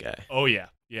advantage of this guy. Oh, yeah.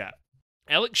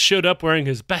 Alex showed up wearing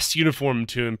his best uniform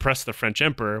to impress the French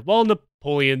emperor, while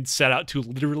Napoleon set out to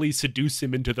literally seduce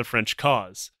him into the French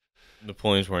cause.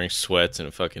 Napoleon's wearing sweats and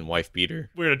a fucking wife beater.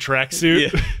 Wearing a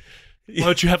tracksuit. Yeah. Why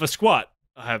don't you have a squat?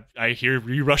 I hear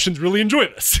you Russians really enjoy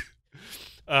this.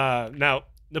 Now,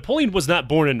 Napoleon was not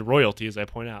born into royalty, as I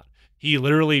point out. He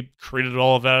literally created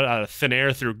all of that out of thin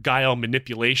air through guile,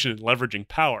 manipulation, and leveraging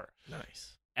power.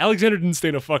 Nice. Alexander didn't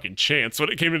stand a fucking chance when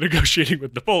it came to negotiating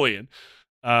with Napoleon.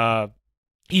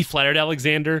 He flattered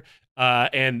Alexander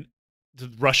and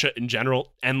Russia in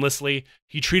general endlessly.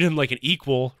 He treated him like an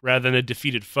equal rather than a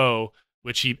defeated foe,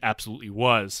 which he absolutely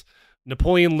was.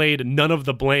 Napoleon laid none of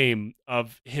the blame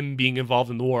of him being involved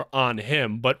in the war on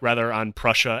him, but rather on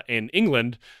Prussia and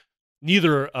England,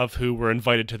 neither of who were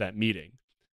invited to that meeting.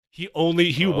 He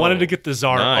wanted to get the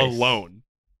Tsar alone.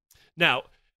 Now,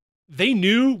 they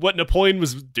knew what Napoleon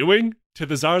was doing to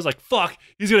the Tsars. Like, fuck,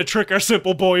 he's going to trick our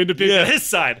simple boy into being on his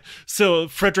side. So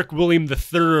Frederick William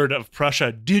III of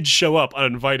Prussia did show up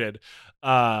uninvited.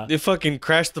 They fucking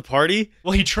crashed the party?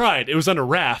 Well, he tried. It was on a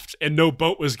raft, and no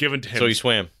boat was given to him. So he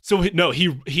swam?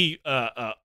 He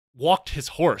walked his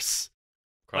horse.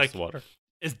 Across the water?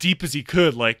 As deep as he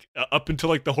could, up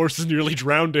until, the horse is nearly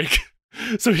drowning.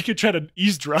 So he could try to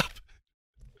eavesdrop.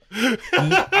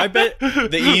 I bet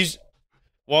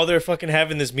while they're fucking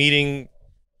having this meeting,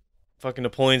 fucking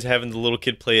Napoleon's having the little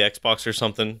kid play Xbox or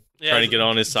something, trying to get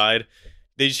on his side.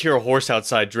 They just hear a horse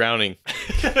outside drowning.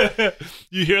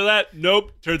 You hear that?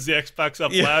 Nope. Turns the Xbox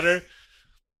up louder.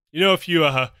 If you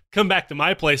come back to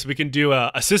my place, we can do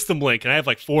a system link, and I have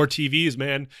 4 TVs,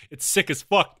 man. It's sick as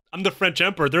fuck. I'm the French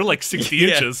emperor. They're 60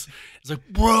 inches. It's like,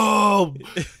 bro,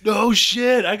 no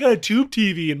shit. I got a tube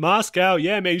TV in Moscow.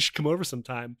 Yeah, man, you should come over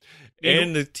sometime.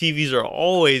 And the TVs are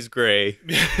always gray.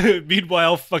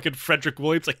 Meanwhile, fucking Frederick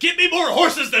William's like, get me more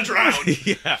horses to drown.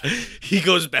 Yeah. He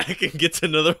goes back and gets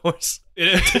another horse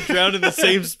to drown in the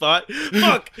same spot.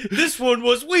 Fuck, this one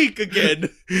was weak again.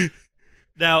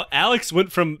 Now, Alex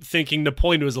went from thinking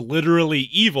Napoleon was literally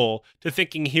evil to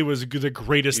thinking he was the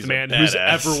greatest man who's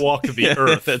ever walked the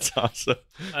earth. That's awesome.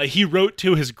 He wrote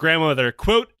to his grandmother,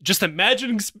 quote, just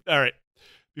imagining... All right,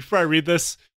 before I read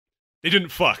this, they didn't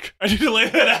fuck. I need to lay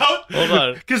that out. Hold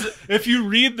on. Because if you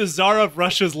read the Tsar of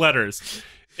Russia's letters,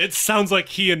 it sounds like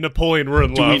he and Napoleon were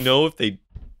in love. Do we know if they...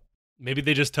 Maybe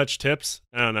they just touched tips?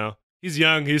 I don't know. He's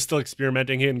young. He's still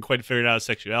experimenting. He hadn't quite figured out his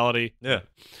sexuality. Yeah.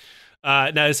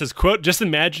 Now it says, quote, just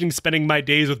imagining spending my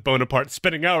days with Bonaparte,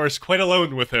 spending hours quite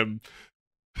alone with him.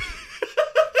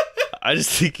 I just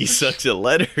think he sucks at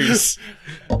letters.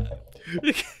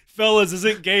 Fellas, is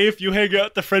it gay if you hang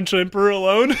out the French emperor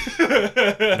alone?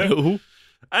 No.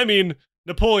 I mean,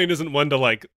 Napoleon isn't one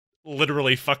to,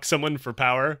 literally fuck someone for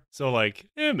power. So,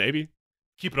 maybe.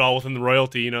 Keep it all within the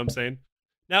royalty, you know what I'm saying?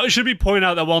 Now, it should be pointed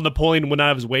out that while Napoleon went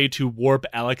out of his way to warp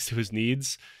Alex to his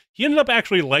needs, he ended up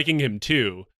actually liking him,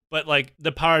 too. But,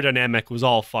 the power dynamic was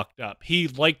all fucked up. He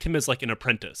liked him as, an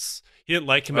apprentice. He didn't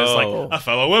like him as, a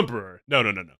fellow emperor. No.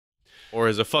 Or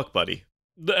as a fuck buddy.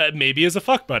 Maybe as a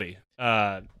fuck buddy.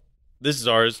 This is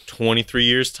ours 23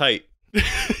 years tight.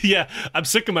 Yeah, I'm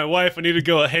sick of my wife. I need to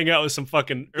go hang out with some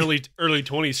fucking early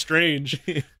 20s strange.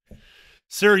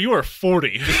 Sir, you are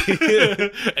 40.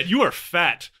 And you are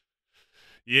fat.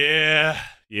 Yeah,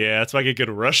 that's why I get go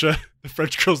to Russia. The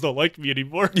French girls don't like me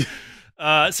anymore.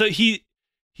 So he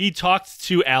talked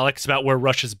to Alex about where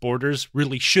Russia's borders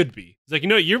really should be. He's like,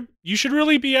 you should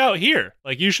really be out here.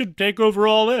 You should take over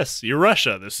all this. You're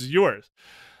Russia. This is yours.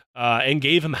 And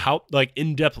gave him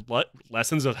in-depth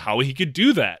lessons of how he could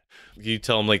do that. Can you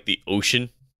tell him the ocean?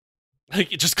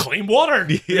 Just claim water.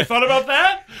 Yeah. You thought about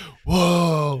that?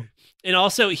 Whoa. And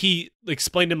also he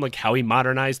explained to him how he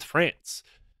modernized France.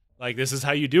 This is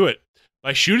how you do it,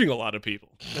 by shooting a lot of people.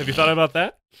 Have you thought about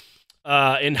that?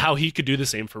 And how he could do the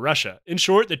same for Russia. In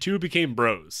short, the two became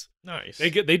bros. Nice. They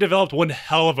developed one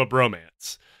hell of a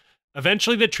bromance.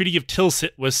 Eventually, the Treaty of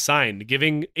Tilsit was signed,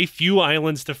 giving a few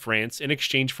islands to France in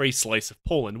exchange for a slice of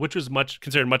Poland, which was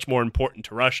considered much more important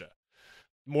to Russia.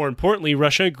 More importantly,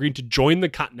 Russia agreed to join the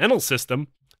continental system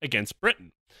against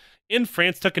Britain. And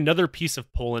France took another piece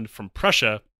of Poland from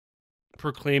Prussia,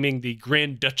 proclaiming the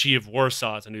Grand Duchy of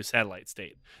Warsaw as a new satellite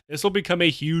state. This will become a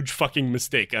huge fucking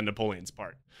mistake on Napoleon's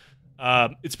part.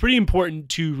 It's pretty important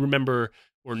to remember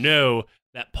or know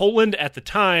that Poland at the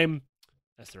time,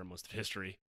 that's their most of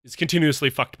history, is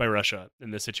continuously fucked by Russia in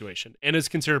this situation and is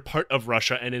considered part of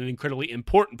Russia and an incredibly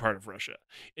important part of Russia.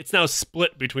 It's now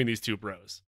split between these two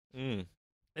bros.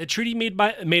 The treaty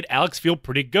made Alex feel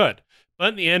pretty good, but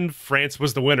in the end, France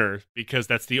was the winner because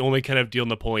that's the only kind of deal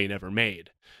Napoleon ever made.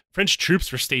 French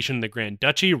troops were stationed in the Grand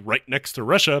Duchy right next to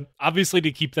Russia, obviously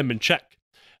to keep them in check.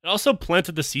 It also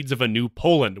planted the seeds of a new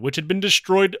Poland, which had been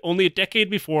destroyed only a decade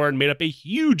before and made up a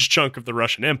huge chunk of the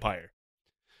Russian Empire.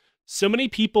 So many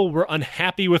people were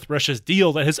unhappy with Russia's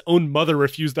deal that his own mother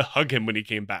refused to hug him when he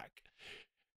came back.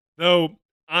 Though,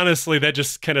 honestly, that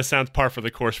just kind of sounds par for the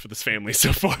course for this family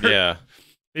so far. Yeah.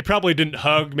 They probably didn't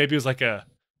hug. Maybe it was like a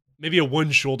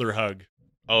one shoulder hug.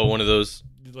 Oh, one of those.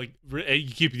 Like you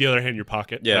keep the other hand in your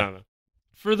pocket. Yeah. I don't know.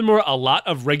 Furthermore, a lot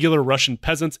of regular Russian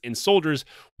peasants and soldiers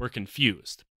were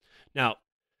confused. Now,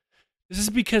 this is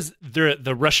because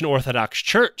the Russian Orthodox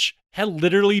Church had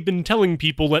literally been telling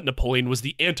people that Napoleon was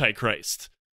the Antichrist.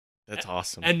 That's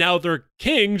awesome. And now their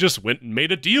king just went and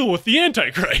made a deal with the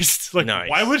Antichrist. Like, nice.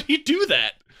 Why would he do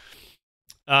that?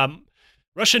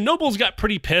 Russian nobles got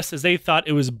pretty pissed as they thought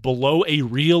it was below a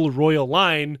real royal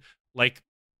line, like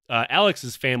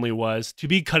Alex's family was, to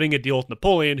be cutting a deal with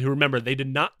Napoleon, who, remember, they did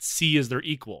not see as their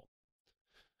equal.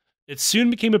 It soon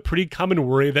became a pretty common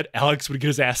worry that Alex would get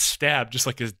his ass stabbed just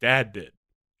like his dad did,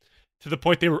 to the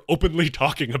point they were openly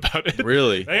talking about it.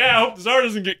 Really? Like, yeah, I hope the Tsar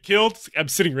doesn't get killed. I'm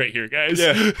sitting right here, guys.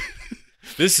 Yeah.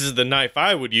 This is the knife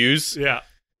I would use. Yeah.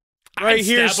 Right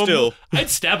here still. I'd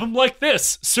stab him like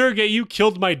this. Sergey, you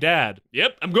killed my dad.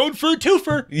 Yep, I'm going for a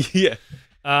twofer.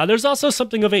 Yeah. There's also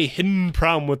something of a hidden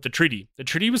problem with the treaty. The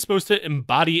treaty was supposed to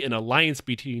embody an alliance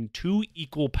between two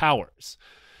equal powers,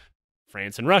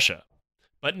 France and Russia.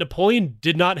 But Napoleon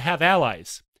did not have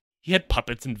allies. He had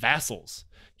puppets and vassals.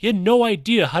 He had no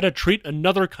idea how to treat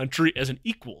another country as an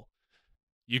equal.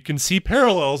 You can see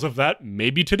parallels of that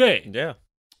maybe today. Yeah.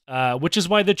 Which is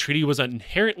why the treaty was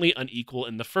inherently unequal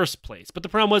in the first place. But the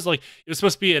problem was, like, it was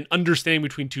supposed to be an understanding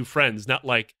between two friends, not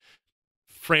like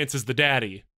France is the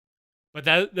daddy. But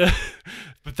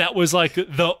that was like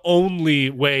the only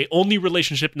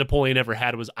relationship Napoleon ever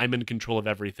had was, I'm in control of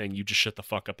everything. You just shut the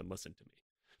fuck up and listen to me.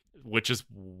 Which is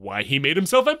why he made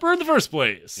himself emperor in the first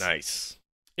place. Nice.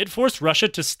 It forced Russia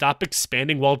to stop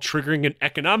expanding while triggering an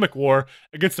economic war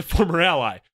against a former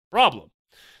ally. Problem.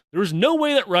 There was no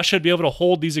way that Russia would be able to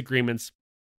hold these agreements,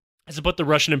 as it put the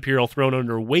Russian Imperial throne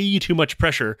under way too much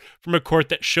pressure from a court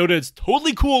that showed it's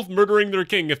totally cool murdering their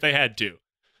king if they had to.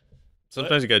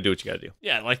 Sometimes you gotta do what you gotta do.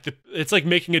 Yeah, like it's like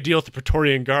making a deal with the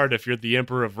Praetorian Guard if you're the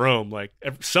Emperor of Rome. Like,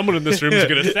 someone in this room is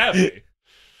going to stab me.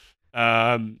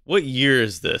 What year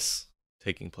is this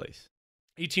taking place?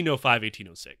 1805,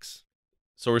 1806.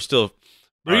 So we're still...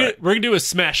 We're gonna do a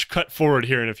smash cut forward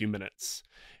here in a few minutes.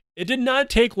 It did not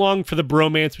take long for the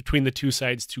bromance between the two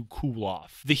sides to cool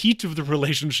off. The heat of the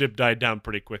relationship died down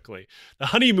pretty quickly. The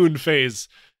honeymoon phase,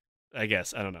 I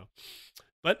guess, I don't know.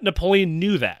 But Napoleon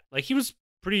knew that. Like, he was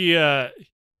pretty...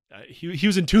 he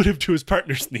was intuitive to his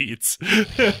partner's needs.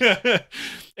 And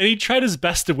he tried his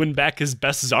best to win back his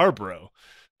best Tsar bro.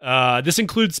 This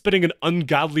includes spending an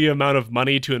ungodly amount of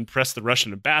money to impress the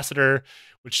Russian ambassador,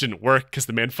 which didn't work because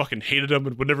the man fucking hated him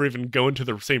and would never even go into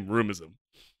the same room as him.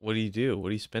 What do you do? What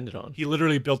do you spend it on? He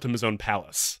literally built him his own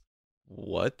palace.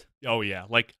 What? Oh yeah,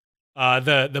 like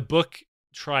the book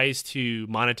tries to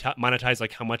monetize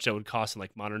like how much that would cost in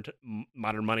like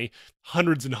modern money,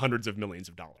 hundreds and hundreds of millions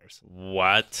of dollars.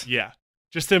 What? Yeah,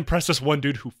 just to impress this one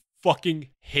dude who fucking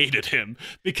hated him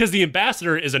because the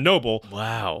ambassador is a noble.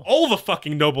 Wow. All the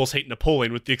fucking nobles hate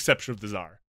Napoleon with the exception of the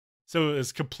Tsar. So it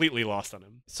was completely lost on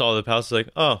him. Saw the palace like,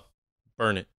 oh,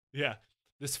 burn it. Yeah.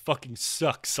 This fucking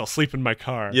sucks. I'll sleep in my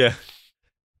car. Yeah.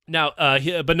 Now,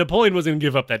 but Napoleon wasn't going to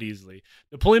give up that easily.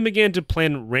 Napoleon began to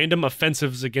plan random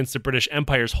offensives against the British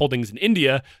Empire's holdings in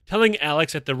India, telling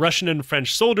Alex that the Russian and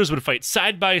French soldiers would fight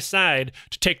side by side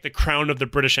to take the crown of the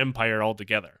British Empire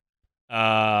altogether.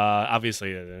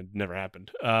 Obviously, it never happened.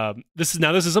 This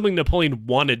is something Napoleon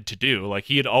wanted to do. Like,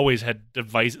 he had always had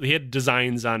he had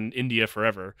designs on India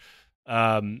forever.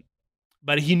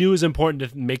 But he knew it was important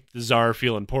to make the Tsar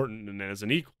feel important and as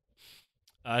an equal.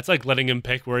 It's like letting him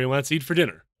pick where he wants to eat for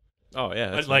dinner. Oh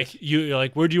yeah, but like nice. You're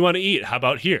like, where do you want to eat? How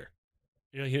about here?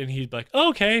 You know, and he'd be like, oh,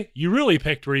 okay, you really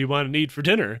picked where you want to eat for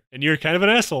dinner, and you're kind of an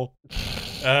asshole.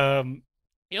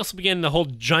 He also began to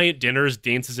hold giant dinners,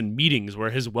 dances, and meetings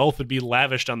where his wealth would be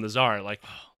lavished on the Tsar. Like,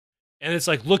 and it's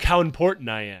like, look how important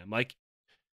I am. Like,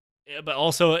 but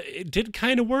also it did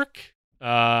kind of work.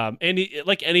 And he,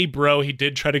 like any bro, he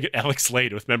did try to get Alex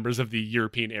laid with members of the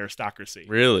European aristocracy.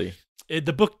 Really?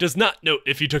 The book does not note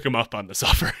if he took him up on this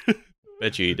offer.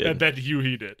 Bet you he did. I bet you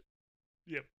he did.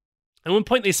 Yep. At one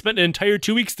point, they spent an entire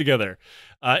 2 weeks together.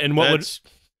 And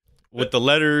with the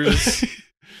letters.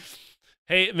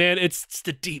 Hey, man, it's just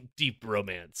a deep, deep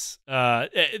romance.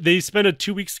 They spent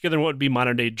 2 weeks together in what would be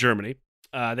modern-day Germany.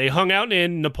 They hung out,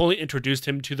 and Napoleon introduced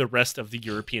him to the rest of the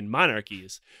European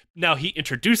monarchies. Now, he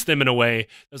introduced them in a way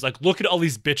that was like, look at all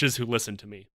these bitches who listen to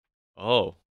me.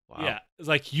 Oh, wow. Yeah, it's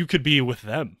like, you could be with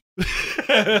them.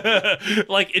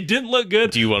 Like, it didn't look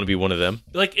good. Do you want to be one of them?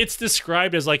 Like, it's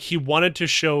described as like he wanted to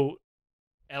show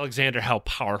Alexander how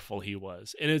powerful he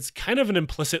was. And it's kind of an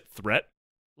implicit threat.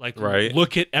 Like, Right.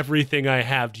 look at everything I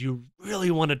have. Do you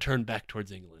really want to turn back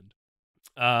towards England?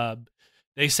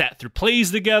 They sat through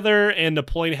plays together, and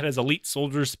Napoleon had his elite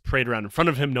soldiers parade around in front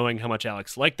of him, knowing how much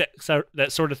Alex liked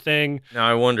that sort of thing. Now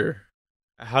I wonder,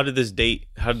 how did this date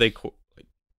happen?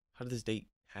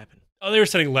 Oh, they were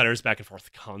sending letters back and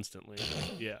forth constantly.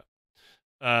 Yeah.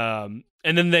 And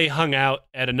then they hung out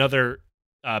at another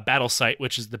battle site,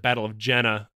 which is the Battle of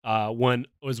Jena, when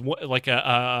it was like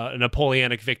a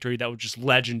Napoleonic victory that was just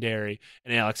legendary,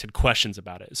 and Alex had questions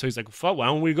about it. So he's like, why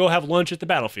don't we go have lunch at the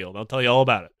battlefield? I'll tell you all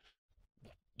about it.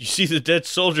 You see the dead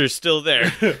soldiers still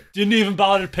there. Didn't even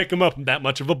bother to pick him up. I'm that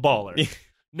much of a baller.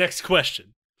 Next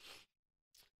question.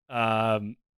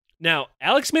 Now,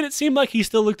 Alex made it seem like he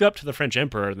still looked up to the French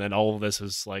emperor, and then all of this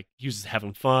is like, he was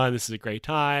having fun. This is a great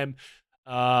time.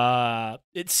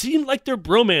 It seemed like their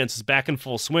bromance was back in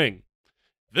full swing.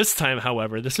 This time,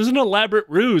 however, this was an elaborate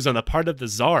ruse on the part of the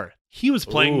Tsar. He was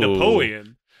playing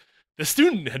Napoleon. The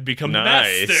student had become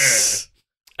master.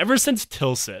 Ever since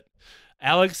Tilsit,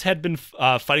 Alex had been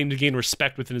fighting to gain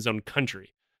respect within his own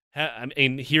country.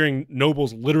 And hearing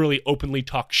nobles literally openly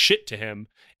talk shit to him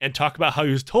and talk about how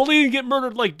he was totally going to get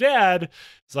murdered like dad,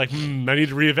 it's like, I need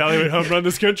to reevaluate how I'm running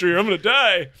this country or I'm going to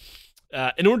die.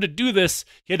 In order to do this,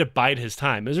 he had to bide his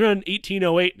time. It was around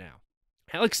 1808 now.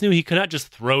 Alex knew he could not just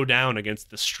throw down against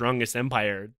the strongest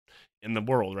empire in the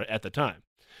world right at the time.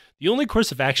 The only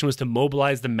course of action was to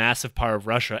mobilize the massive power of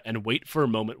Russia and wait for a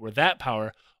moment where that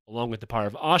power, along with the power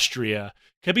of Austria,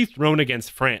 could be thrown against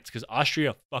France, because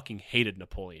Austria fucking hated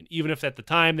Napoleon. Even if at the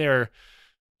time they were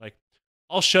like,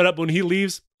 I'll shut up when he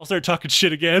leaves, I'll start talking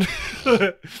shit again.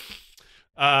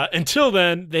 Until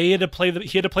then, he had to play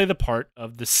the part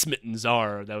of the smitten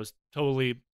Tsar that was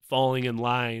totally falling in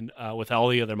line with all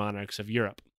the other monarchs of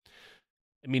Europe.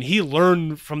 I mean, he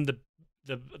learned from the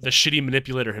shitty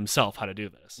manipulator himself how to do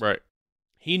this. Right.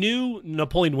 He knew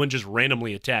Napoleon wouldn't just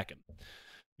randomly attack him.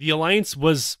 The alliance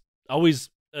was always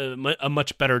a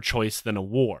much better choice than a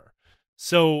war.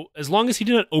 So as long as he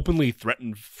didn't openly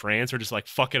threaten France or just like,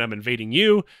 fuck it, I'm invading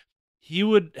you, he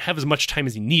would have as much time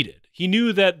as he needed. He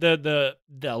knew that the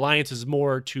alliance is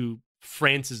more to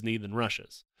France's need than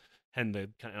Russia's, and the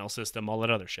canal system, all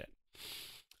that other shit.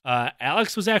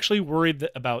 Alex was actually worried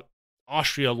about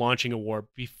Austria launching a war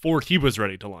before he was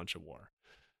ready to launch a war.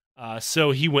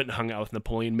 So he went and hung out with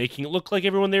Napoleon, making it look like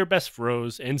everyone they were best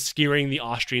bros and scaring the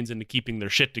Austrians into keeping their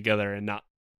shit together and not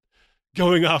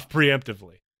going off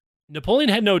preemptively. Napoleon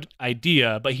had no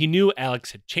idea, but he knew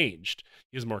Alex had changed.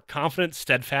 He was more confident,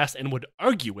 steadfast, and would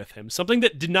argue with him, something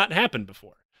that did not happen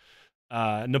before.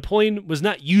 Napoleon was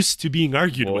not used to being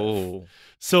argued with.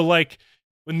 So, like,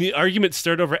 when the argument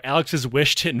started over Alex's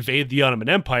wish to invade the Ottoman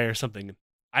Empire, something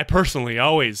I personally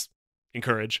always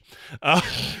encourage,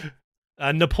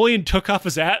 Napoleon took off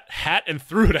his hat and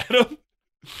threw it at him.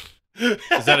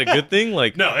 Is that a good thing?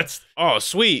 Like, no, it's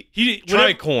sweet.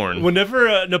 Tricorn.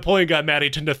 Whenever Napoleon got mad, he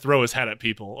tended to throw his hat at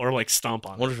people or like stomp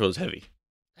on them. I wonder if it was heavy.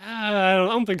 I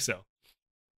don't think so.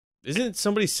 Isn't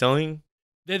somebody selling?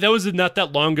 That was not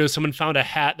that long ago. Someone found a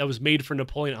hat that was made for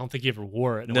Napoleon. I don't think he ever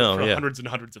wore it. And it went for hundreds and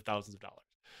hundreds of thousands of dollars.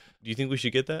 Do you think we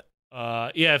should get that?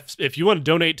 Yeah. If you want to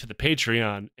donate to the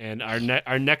Patreon, and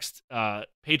our next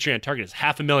Patreon target is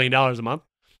 $500,000 a month,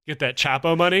 get that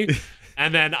Chapo money,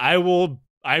 and then I will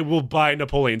buy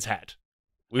Napoleon's hat.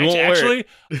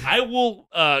 I will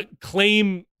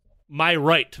claim my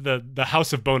right to the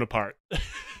House of Bonaparte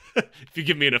if you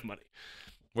give me enough money.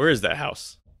 Where is that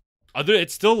house?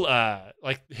 It's still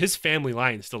like his family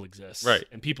line still exists, right?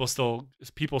 And people still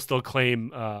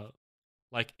claim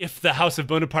like if the House of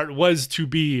Bonaparte was to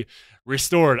be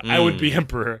restored, I would be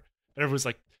emperor. And everyone's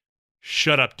like,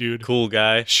 "Shut up, dude! Cool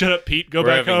guy! Shut up, Pete! Go We're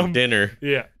back having home." Dinner.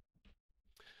 Yeah.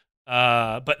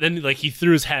 But then like he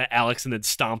threw his hat at Alex and then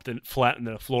stomped it flat in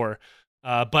the floor.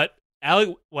 But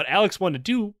what Alex wanted to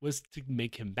do was to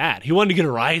make him mad. He wanted to get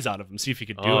a rise out of him, see if he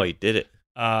could do it. Oh, he did it.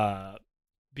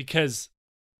 Because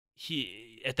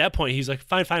he at that point he's like,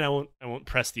 fine, I won't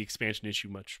press the expansion issue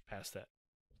much past that.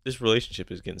 This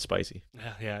relationship is getting spicy.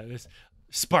 Yeah, this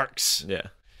sparks. Yeah.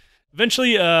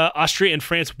 Eventually, Austria and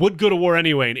France would go to war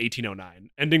anyway in 1809,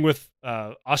 ending with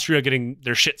Austria getting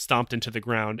their shit stomped into the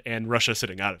ground and Russia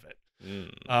sitting out of it.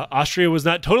 Austria was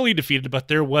not totally defeated, but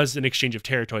there was an exchange of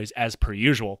territories as per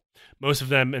usual. Most of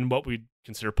them in what we'd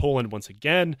consider Poland once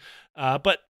again.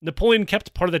 But Napoleon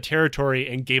kept part of the territory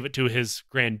and gave it to his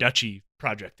Grand Duchy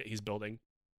project that he's building.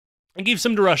 And gave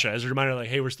some to Russia as a reminder, like,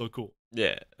 hey, we're still cool.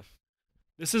 Yeah.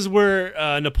 This is where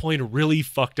Napoleon really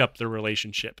fucked up the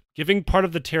relationship, giving part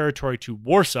of the territory to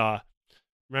Warsaw.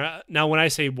 Now, when I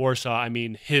say Warsaw, I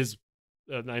mean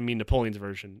Napoleon's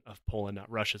version of Poland, not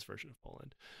Russia's version of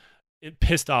Poland. it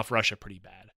pissed off Russia pretty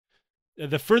bad.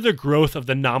 The further growth of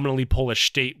the nominally Polish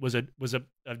state was a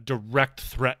direct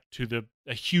threat to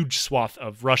a huge swath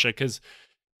of Russia, because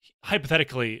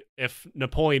hypothetically, if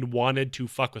Napoleon wanted to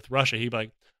fuck with Russia, he'd be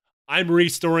like, I'm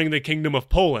restoring the kingdom of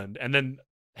Poland, and then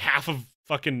half of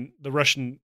fucking the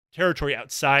Russian territory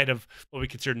outside of what we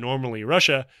consider normally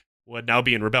Russia would now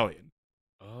be in rebellion.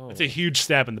 Oh. It's a huge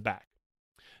stab in the back.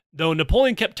 Though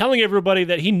Napoleon kept telling everybody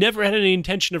that he never had any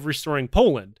intention of restoring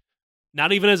Poland,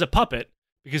 not even as a puppet,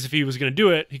 because if he was going to do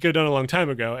it, he could have done it a long time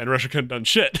ago, and Russia couldn't have done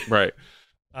shit. Right.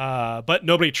 But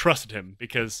nobody trusted him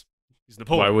because he's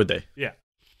Napoleon. Why would they? Yeah.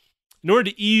 In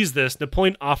order to ease this,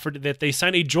 Napoleon offered that they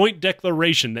sign a joint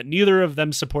declaration that neither of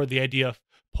them support the idea of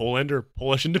Poland or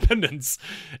Polish independence.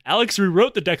 Alex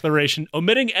rewrote the declaration,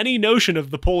 omitting any notion of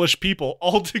the Polish people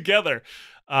altogether,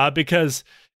 because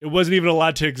it wasn't even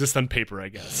allowed to exist on paper, I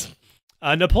guess.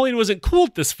 Napoleon wasn't cool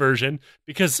with this version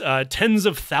because tens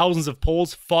of thousands of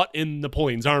Poles fought in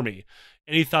Napoleon's army,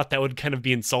 and he thought that would kind of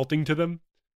be insulting to them.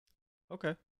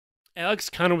 Okay. Alex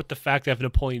countered with the fact that if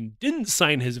Napoleon didn't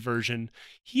sign his version,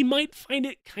 he might find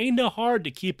it kind of hard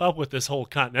to keep up with this whole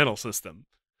continental system.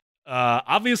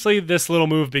 Obviously, this little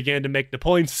move began to make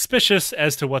Napoleon suspicious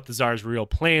as to what the Tsar's real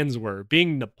plans were.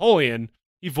 Being Napoleon,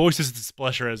 he voices his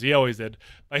displeasure, as he always did,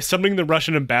 by summoning the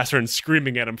Russian ambassador and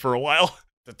screaming at him for a while.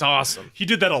 That's awesome. He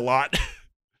did that a lot.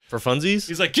 For funsies?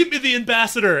 He's like, give me the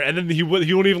ambassador! And then he won't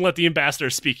even let the ambassador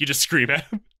speak. You just scream at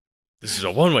him. This is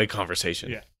a one-way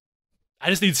conversation. Yeah. I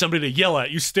just need somebody to yell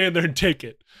at. You stand there and take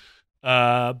it.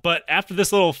 But after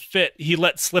this little fit, he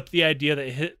let slip the idea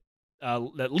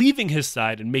that leaving his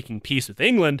side and making peace with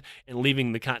England and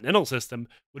leaving the continental system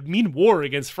would mean war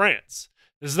against France.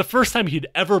 This is the first time he'd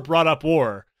ever brought up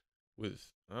war.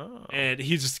 And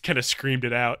he just kind of screamed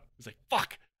it out. He's like,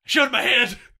 fuck, I showed my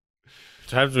hand.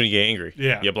 Times when you get angry.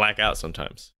 Yeah. You black out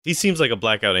sometimes. He seems like a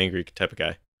blackout angry type of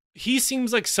guy. He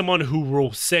seems like someone who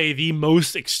will say the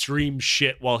most extreme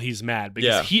shit while he's mad,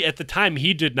 because he, at the time,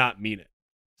 he did not mean it.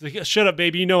 He's like, shut up,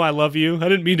 baby. You know I love you. I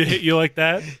didn't mean to hit you like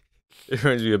that. It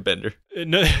reminds me of Bender.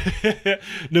 No,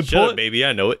 Shut up, baby.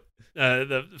 I know it.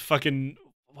 The fucking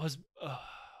what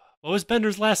was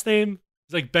Bender's last name?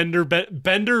 It's like Bender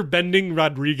Bending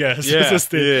Rodriguez. Yeah,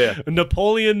 Yeah.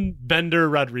 Napoleon Bender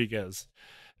Rodriguez.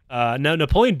 Now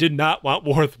Napoleon did not want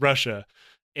war with Russia,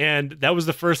 and that was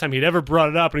the first time he'd ever brought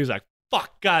it up. And he's like,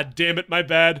 "Fuck, god damn it, my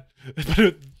bad."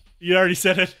 You already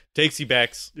said it. Takesy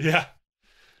backs. Yeah.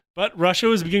 But Russia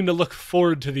was beginning to look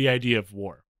forward to the idea of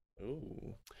war.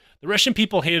 Ooh. The Russian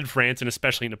people hated France, and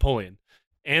especially Napoleon.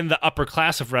 And the upper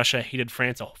class of Russia hated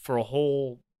France for a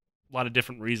whole lot of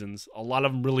different reasons. A lot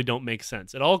of them really don't make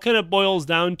sense. It all kind of boils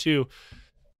down to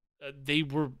they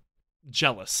were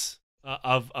jealous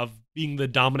of being the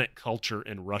dominant culture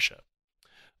in Russia.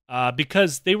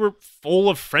 Because they were full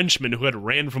of Frenchmen who had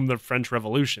ran from the French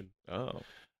Revolution. Oh.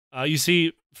 You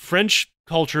see, French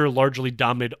culture largely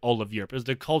dominated all of Europe. It was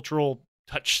the cultural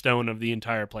touchstone of the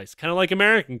entire place. Kind of like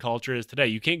American culture is today.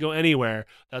 You can't go anywhere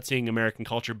without seeing American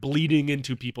culture bleeding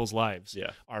into people's lives.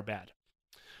 Yeah. Are bad.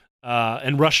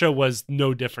 And Russia was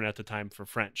no different at the time for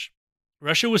French.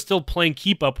 Russia was still playing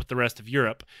keep up with the rest of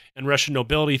Europe, and Russian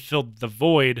nobility filled the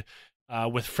void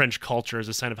with French culture as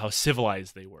a sign of how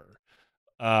civilized they were.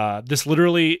 This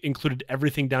literally included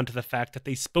everything down to the fact that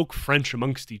they spoke French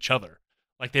amongst each other.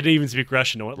 Like, they didn't even speak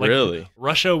Russian. Like, really?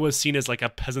 Russia was seen as like a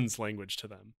peasant's language to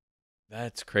them.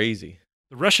 That's crazy.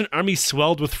 The Russian army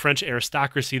swelled with French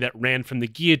aristocracy that ran from the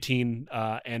guillotine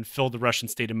and filled the Russian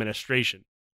state administration.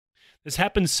 This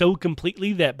happened so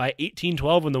completely that by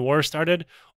 1812, when the war started,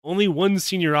 only one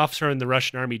senior officer in the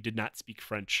Russian army did not speak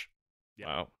French. Yeah.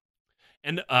 Wow.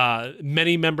 And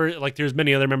many members, like there's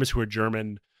many other members who are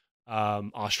German,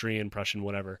 Austrian, Prussian,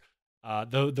 whatever.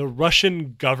 The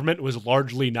Russian government was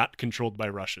largely not controlled by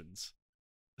Russians.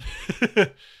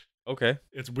 Okay.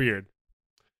 It's weird.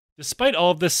 Despite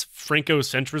all of this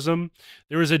Franco-centrism,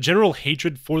 there was a general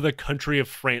hatred for the country of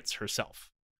France herself.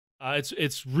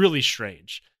 It's really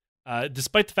strange.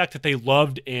 Despite the fact that they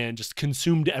loved and just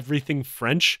consumed everything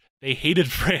French, they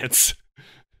hated France.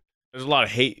 There's a lot of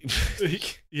hate.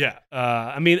 Yeah.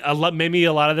 I mean, maybe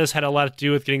a lot of this had a lot to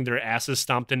do with getting their asses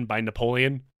stomped in by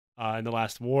Napoleon in the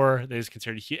last war. They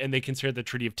considered the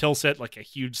Treaty of Tilsit like a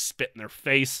huge spit in their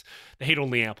face. The hate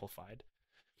only amplified.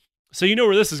 So you know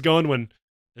where this is going when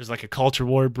there's like a culture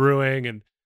war brewing, and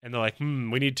they're like, we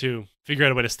need to figure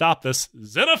out a way to stop this.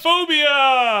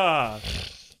 Xenophobia!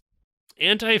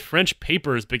 Anti-French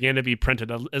papers began to be printed,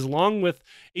 along with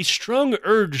a strong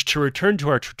urge to return to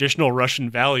our traditional Russian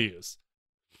values.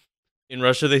 In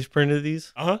Russia, they printed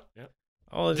these? Uh-huh. Yeah.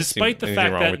 Oh, despite the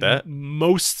fact that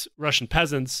most Russian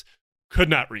peasants could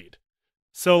not read.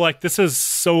 So like this is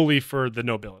solely for the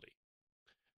nobility.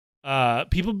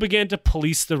 People began to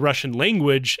police the Russian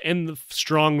language and the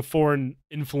strong foreign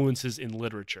influences in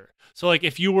literature. So like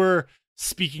if you were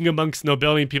speaking amongst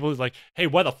nobility, people was like, "Hey,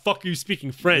 why the fuck are you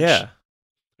speaking French? Yeah.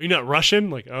 Are you not Russian?"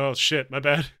 Like, "Oh shit, my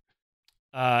bad."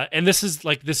 And this is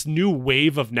like this new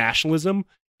wave of nationalism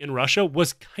in Russia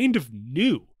was kind of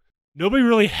new. Nobody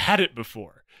really had it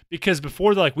before, because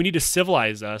before they're like, we need to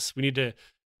civilize us, we need to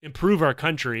improve our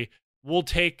country. We'll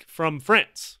take from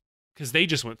France because they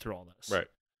just went through all this. Right.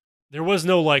 There was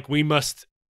no like, we must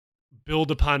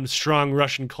build upon strong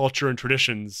Russian culture and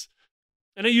traditions.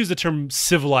 And I use the term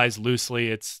civilized loosely.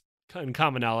 It's in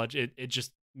common knowledge. It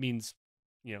just means,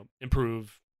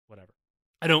 improve, whatever.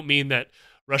 I don't mean that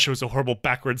Russia was a horrible,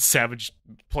 backwards, savage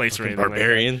place or anything.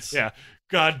 Barbarians. Like that. Yeah.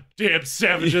 Goddamn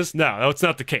savages. No, it's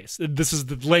not the case. This is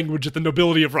the language that the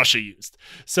nobility of Russia used.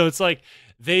 So it's like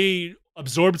they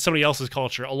absorbed somebody else's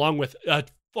culture along with a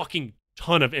fucking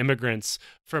ton of immigrants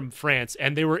from France.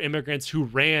 And they were immigrants who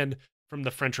ran from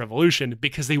the French Revolution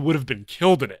because they would have been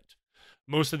killed in it.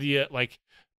 Most of the,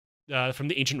 from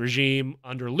the ancient regime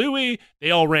under Louis,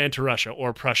 they all ran to Russia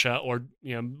or Prussia or,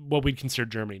 what we'd consider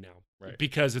Germany now. Right.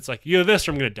 Because it's like, this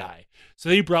or I'm going to die. So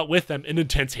they brought with them an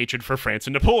intense hatred for France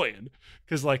and Napoleon.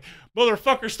 Because, like,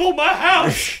 motherfucker stole my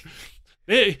house.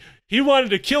 He wanted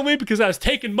to kill me because I was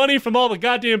taking money from all the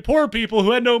goddamn poor people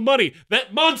who had no money.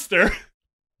 That monster.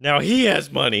 Now he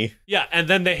has money. Yeah, and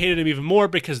then they hated him even more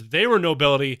because they were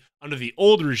nobility under the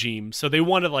old regime. So they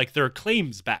wanted, like, their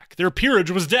claims back. Their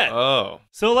peerage was dead. Oh.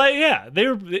 So, like, yeah,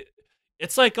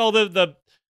 it's like all the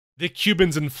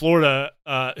Cubans in Florida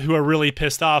who are really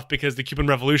pissed off because the Cuban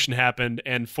Revolution happened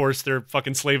and forced their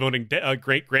fucking slave-owning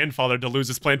great-grandfather to lose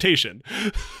his plantation.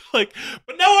 Like,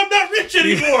 but now I'm not rich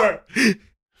anymore!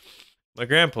 My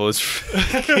grandpa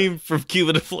came from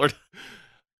Cuba to Florida.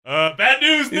 Bad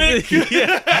news, Nick!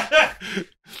 Yeah.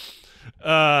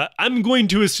 I'm going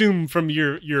to assume from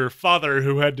your father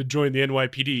who had to join the the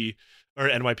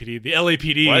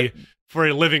LAPD What? for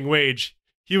a living wage,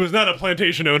 he was not a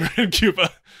plantation owner in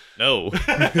Cuba. No.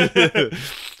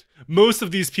 Most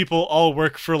of these people all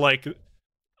work for, like,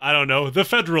 I don't know, the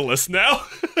Federalists now.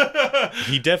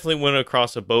 He definitely went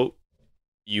across a boat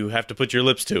you have to put your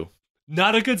lips to.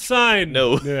 Not a good sign.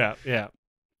 No. Yeah.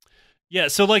 Yeah,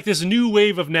 so, like, this new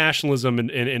wave of nationalism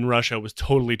in Russia was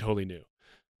totally, totally new.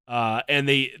 And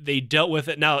they dealt with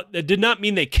it. Now, it did not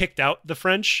mean they kicked out the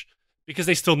French because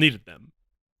they still needed them.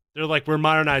 They're like, we're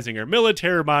modernizing our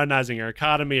military, modernizing our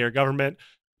economy, our government.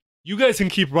 You guys can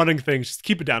keep running things, just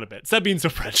keep it down a bit. Stop being so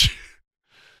French.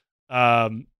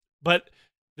 But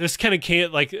this kind of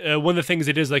can't, like, one of the things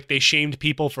it is, like, they shamed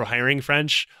people for hiring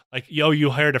French. Like, you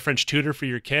hired a French tutor for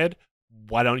your kid.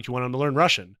 Why don't you want him to learn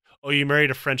Russian? Oh, you married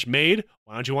a French maid.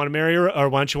 Why don't you want to marry her, or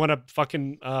why don't you want to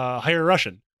fucking hire a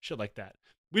Russian? Shit like that.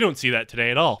 We don't see that today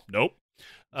at all. Nope.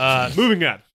 Moving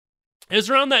on. It was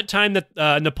around that time that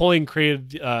Napoleon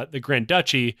created the Grand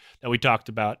Duchy that we talked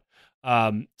about.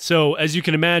 So as you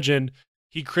can imagine,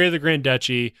 he created the Grand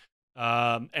Duchy,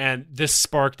 and this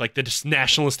sparked like this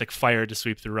nationalistic fire to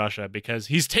sweep through Russia because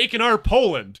he's taken our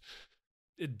Poland.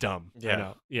 Dumb. Yeah. I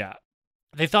know. Yeah.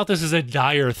 They thought this is a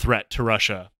dire threat to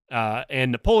Russia.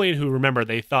 And Napoleon, who, remember,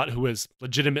 they thought who was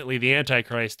legitimately the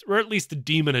Antichrist, or at least a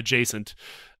demon adjacent,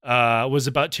 was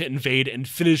about to invade and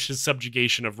finish his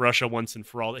subjugation of Russia once and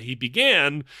for all that he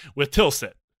began with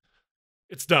Tilsit.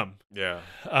 It's dumb. Yeah.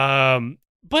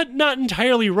 But not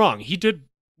entirely wrong. He did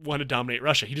want to dominate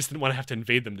Russia. He just didn't want to have to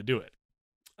invade them to do it.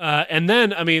 And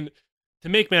then, I mean, to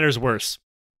make matters worse,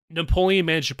 Napoleon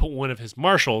managed to put one of his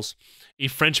marshals, a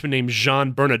Frenchman named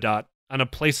Jean Bernadotte, on a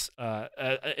place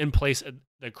in place at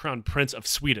the Crown Prince of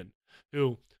Sweden,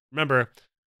 who, remember,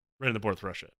 ran on the border with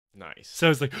Russia. Nice. So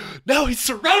it's like, now he's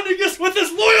surrounding us with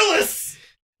his loyalists.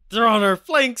 They're on our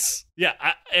flanks. Yeah,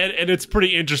 and it's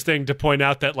pretty interesting to point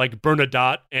out that, like,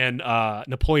 Bernadotte and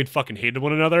Napoleon fucking hated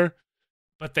one another,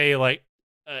 but they, like,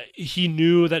 he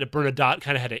knew that Bernadotte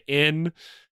kind of had an in,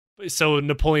 so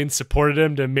Napoleon supported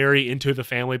him to marry into the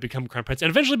family, become crown prince, and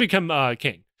eventually become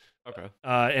king. Okay.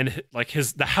 And like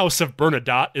the house of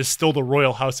Bernadotte is still the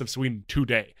royal house of Sweden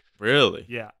today. Really?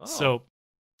 Yeah. Oh. So,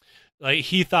 like,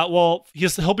 he thought, well,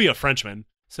 he'll be a Frenchman,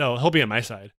 so he'll be on my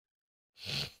side.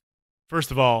 First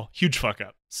of all, huge fuck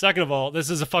up. Second of all, this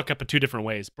is a fuck up in two different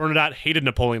ways. Bernadotte hated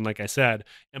Napoleon, like I said,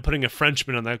 and putting a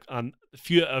Frenchman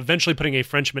eventually putting a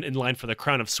Frenchman in line for the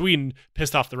crown of Sweden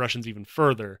pissed off the Russians even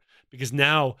further, because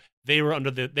now they were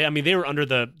under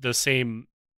the same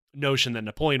notion that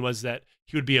Napoleon was, that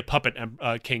he would be a puppet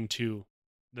king to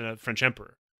the French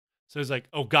emperor. So it's like,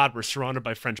 oh God, we're surrounded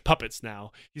by French puppets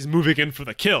now. He's moving in for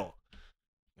the kill.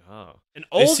 Oh. And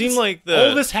It seemed like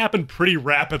all this happened pretty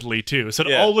rapidly, too. So it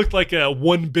Yeah. all looked like a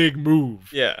one big move.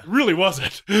 Yeah. It really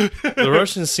wasn't. The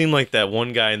Russians seem like that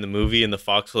one guy in the movie in the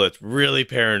foxhole that's really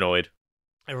paranoid.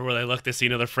 Everywhere they look, they see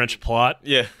another French plot.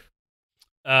 Yeah.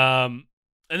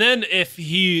 And then if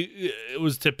he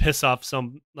was to piss off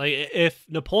if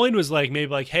Napoleon was like,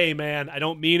 maybe like, hey, man, I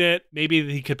don't mean it.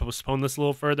 Maybe he could postpone this a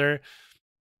little further.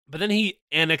 But then he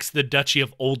annexed the Duchy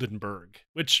of Oldenburg,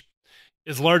 which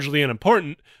is largely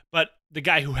unimportant. But the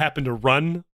guy who happened to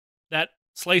run that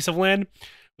slice of land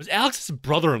was Alex's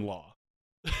brother-in-law.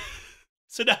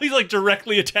 So now he's like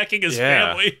directly attacking his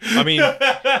family. I mean,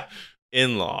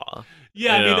 in-law.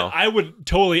 Yeah, I mean, I would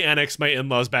totally annex my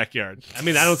in-laws' backyard. I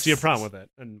mean, I don't see a problem with it.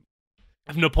 And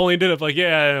if Napoleon did it, I'm like,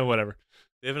 yeah, whatever.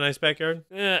 They have a nice backyard?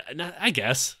 I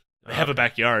guess. They have a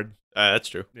backyard. That's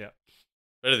true. Yeah.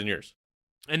 Better than yours.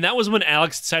 And that was when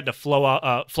Alex decided to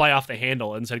fly off the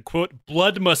handle and said, quote,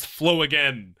 blood must flow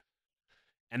again.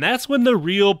 And that's when the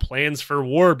real plans for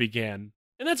war began.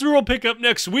 And that's where we'll pick up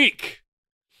next week.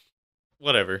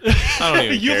 Whatever. I don't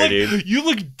even care, dude. You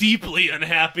look deeply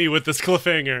unhappy with this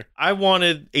cliffhanger. I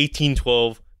wanted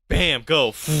 1812. Bam,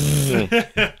 go.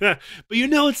 But you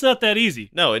know it's not that easy.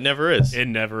 No, it never is. It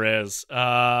never is.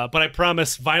 But I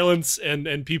promise violence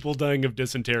and people dying of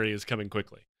dysentery is coming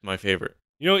quickly. My favorite.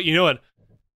 You know what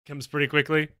comes pretty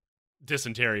quickly?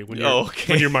 Dysentery.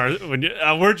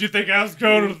 Where'd you think I was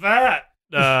going with that?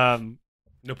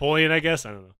 Napoleon, I guess.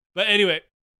 I don't know. But anyway.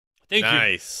 Thank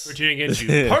you for tuning in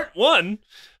to part 1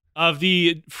 of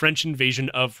the French invasion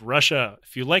of Russia.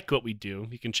 If you like what we do,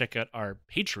 you can check out our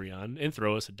Patreon and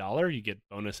throw us $1. You get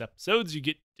bonus episodes. You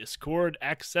get Discord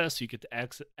access. You get to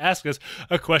ask us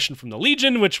a question from the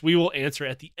Legion, which we will answer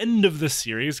at the end of the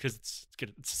series because it's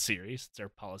a series. It's our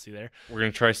policy there. We're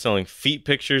going to try selling feet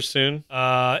pictures soon.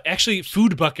 Actually,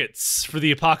 food buckets for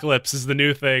the apocalypse is the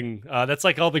new thing. That's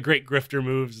like all the great grifter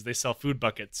moves. They sell food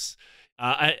buckets.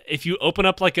 If you open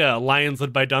up like a Lions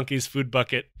Led by Donkeys food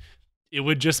bucket, it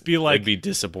would just be like... It'd be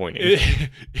disappointing.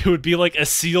 It would be like a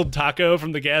sealed taco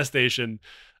from the gas station,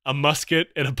 a musket,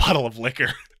 and a bottle of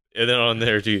liquor. And then on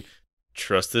there, do you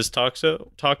trust this taco?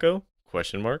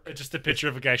 Question mark. Just a picture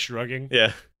of a guy shrugging.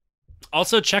 Yeah.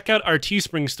 Also, check out our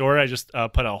Teespring store. I just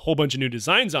put a whole bunch of new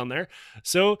designs on there.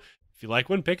 So if you like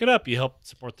one, pick it up. You help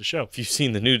support the show. If you've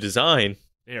seen the new design...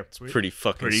 Yeah, pretty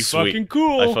sweet. fucking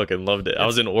cool. I fucking loved it. I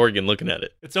was in Oregon looking at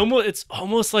it. It's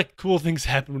almost like cool things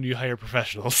happen when you hire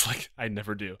professionals. Like I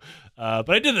never do, but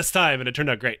I did this time and it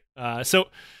turned out great. So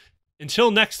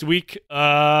until next week,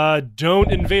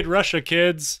 don't invade Russia,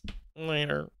 kids.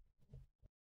 Later.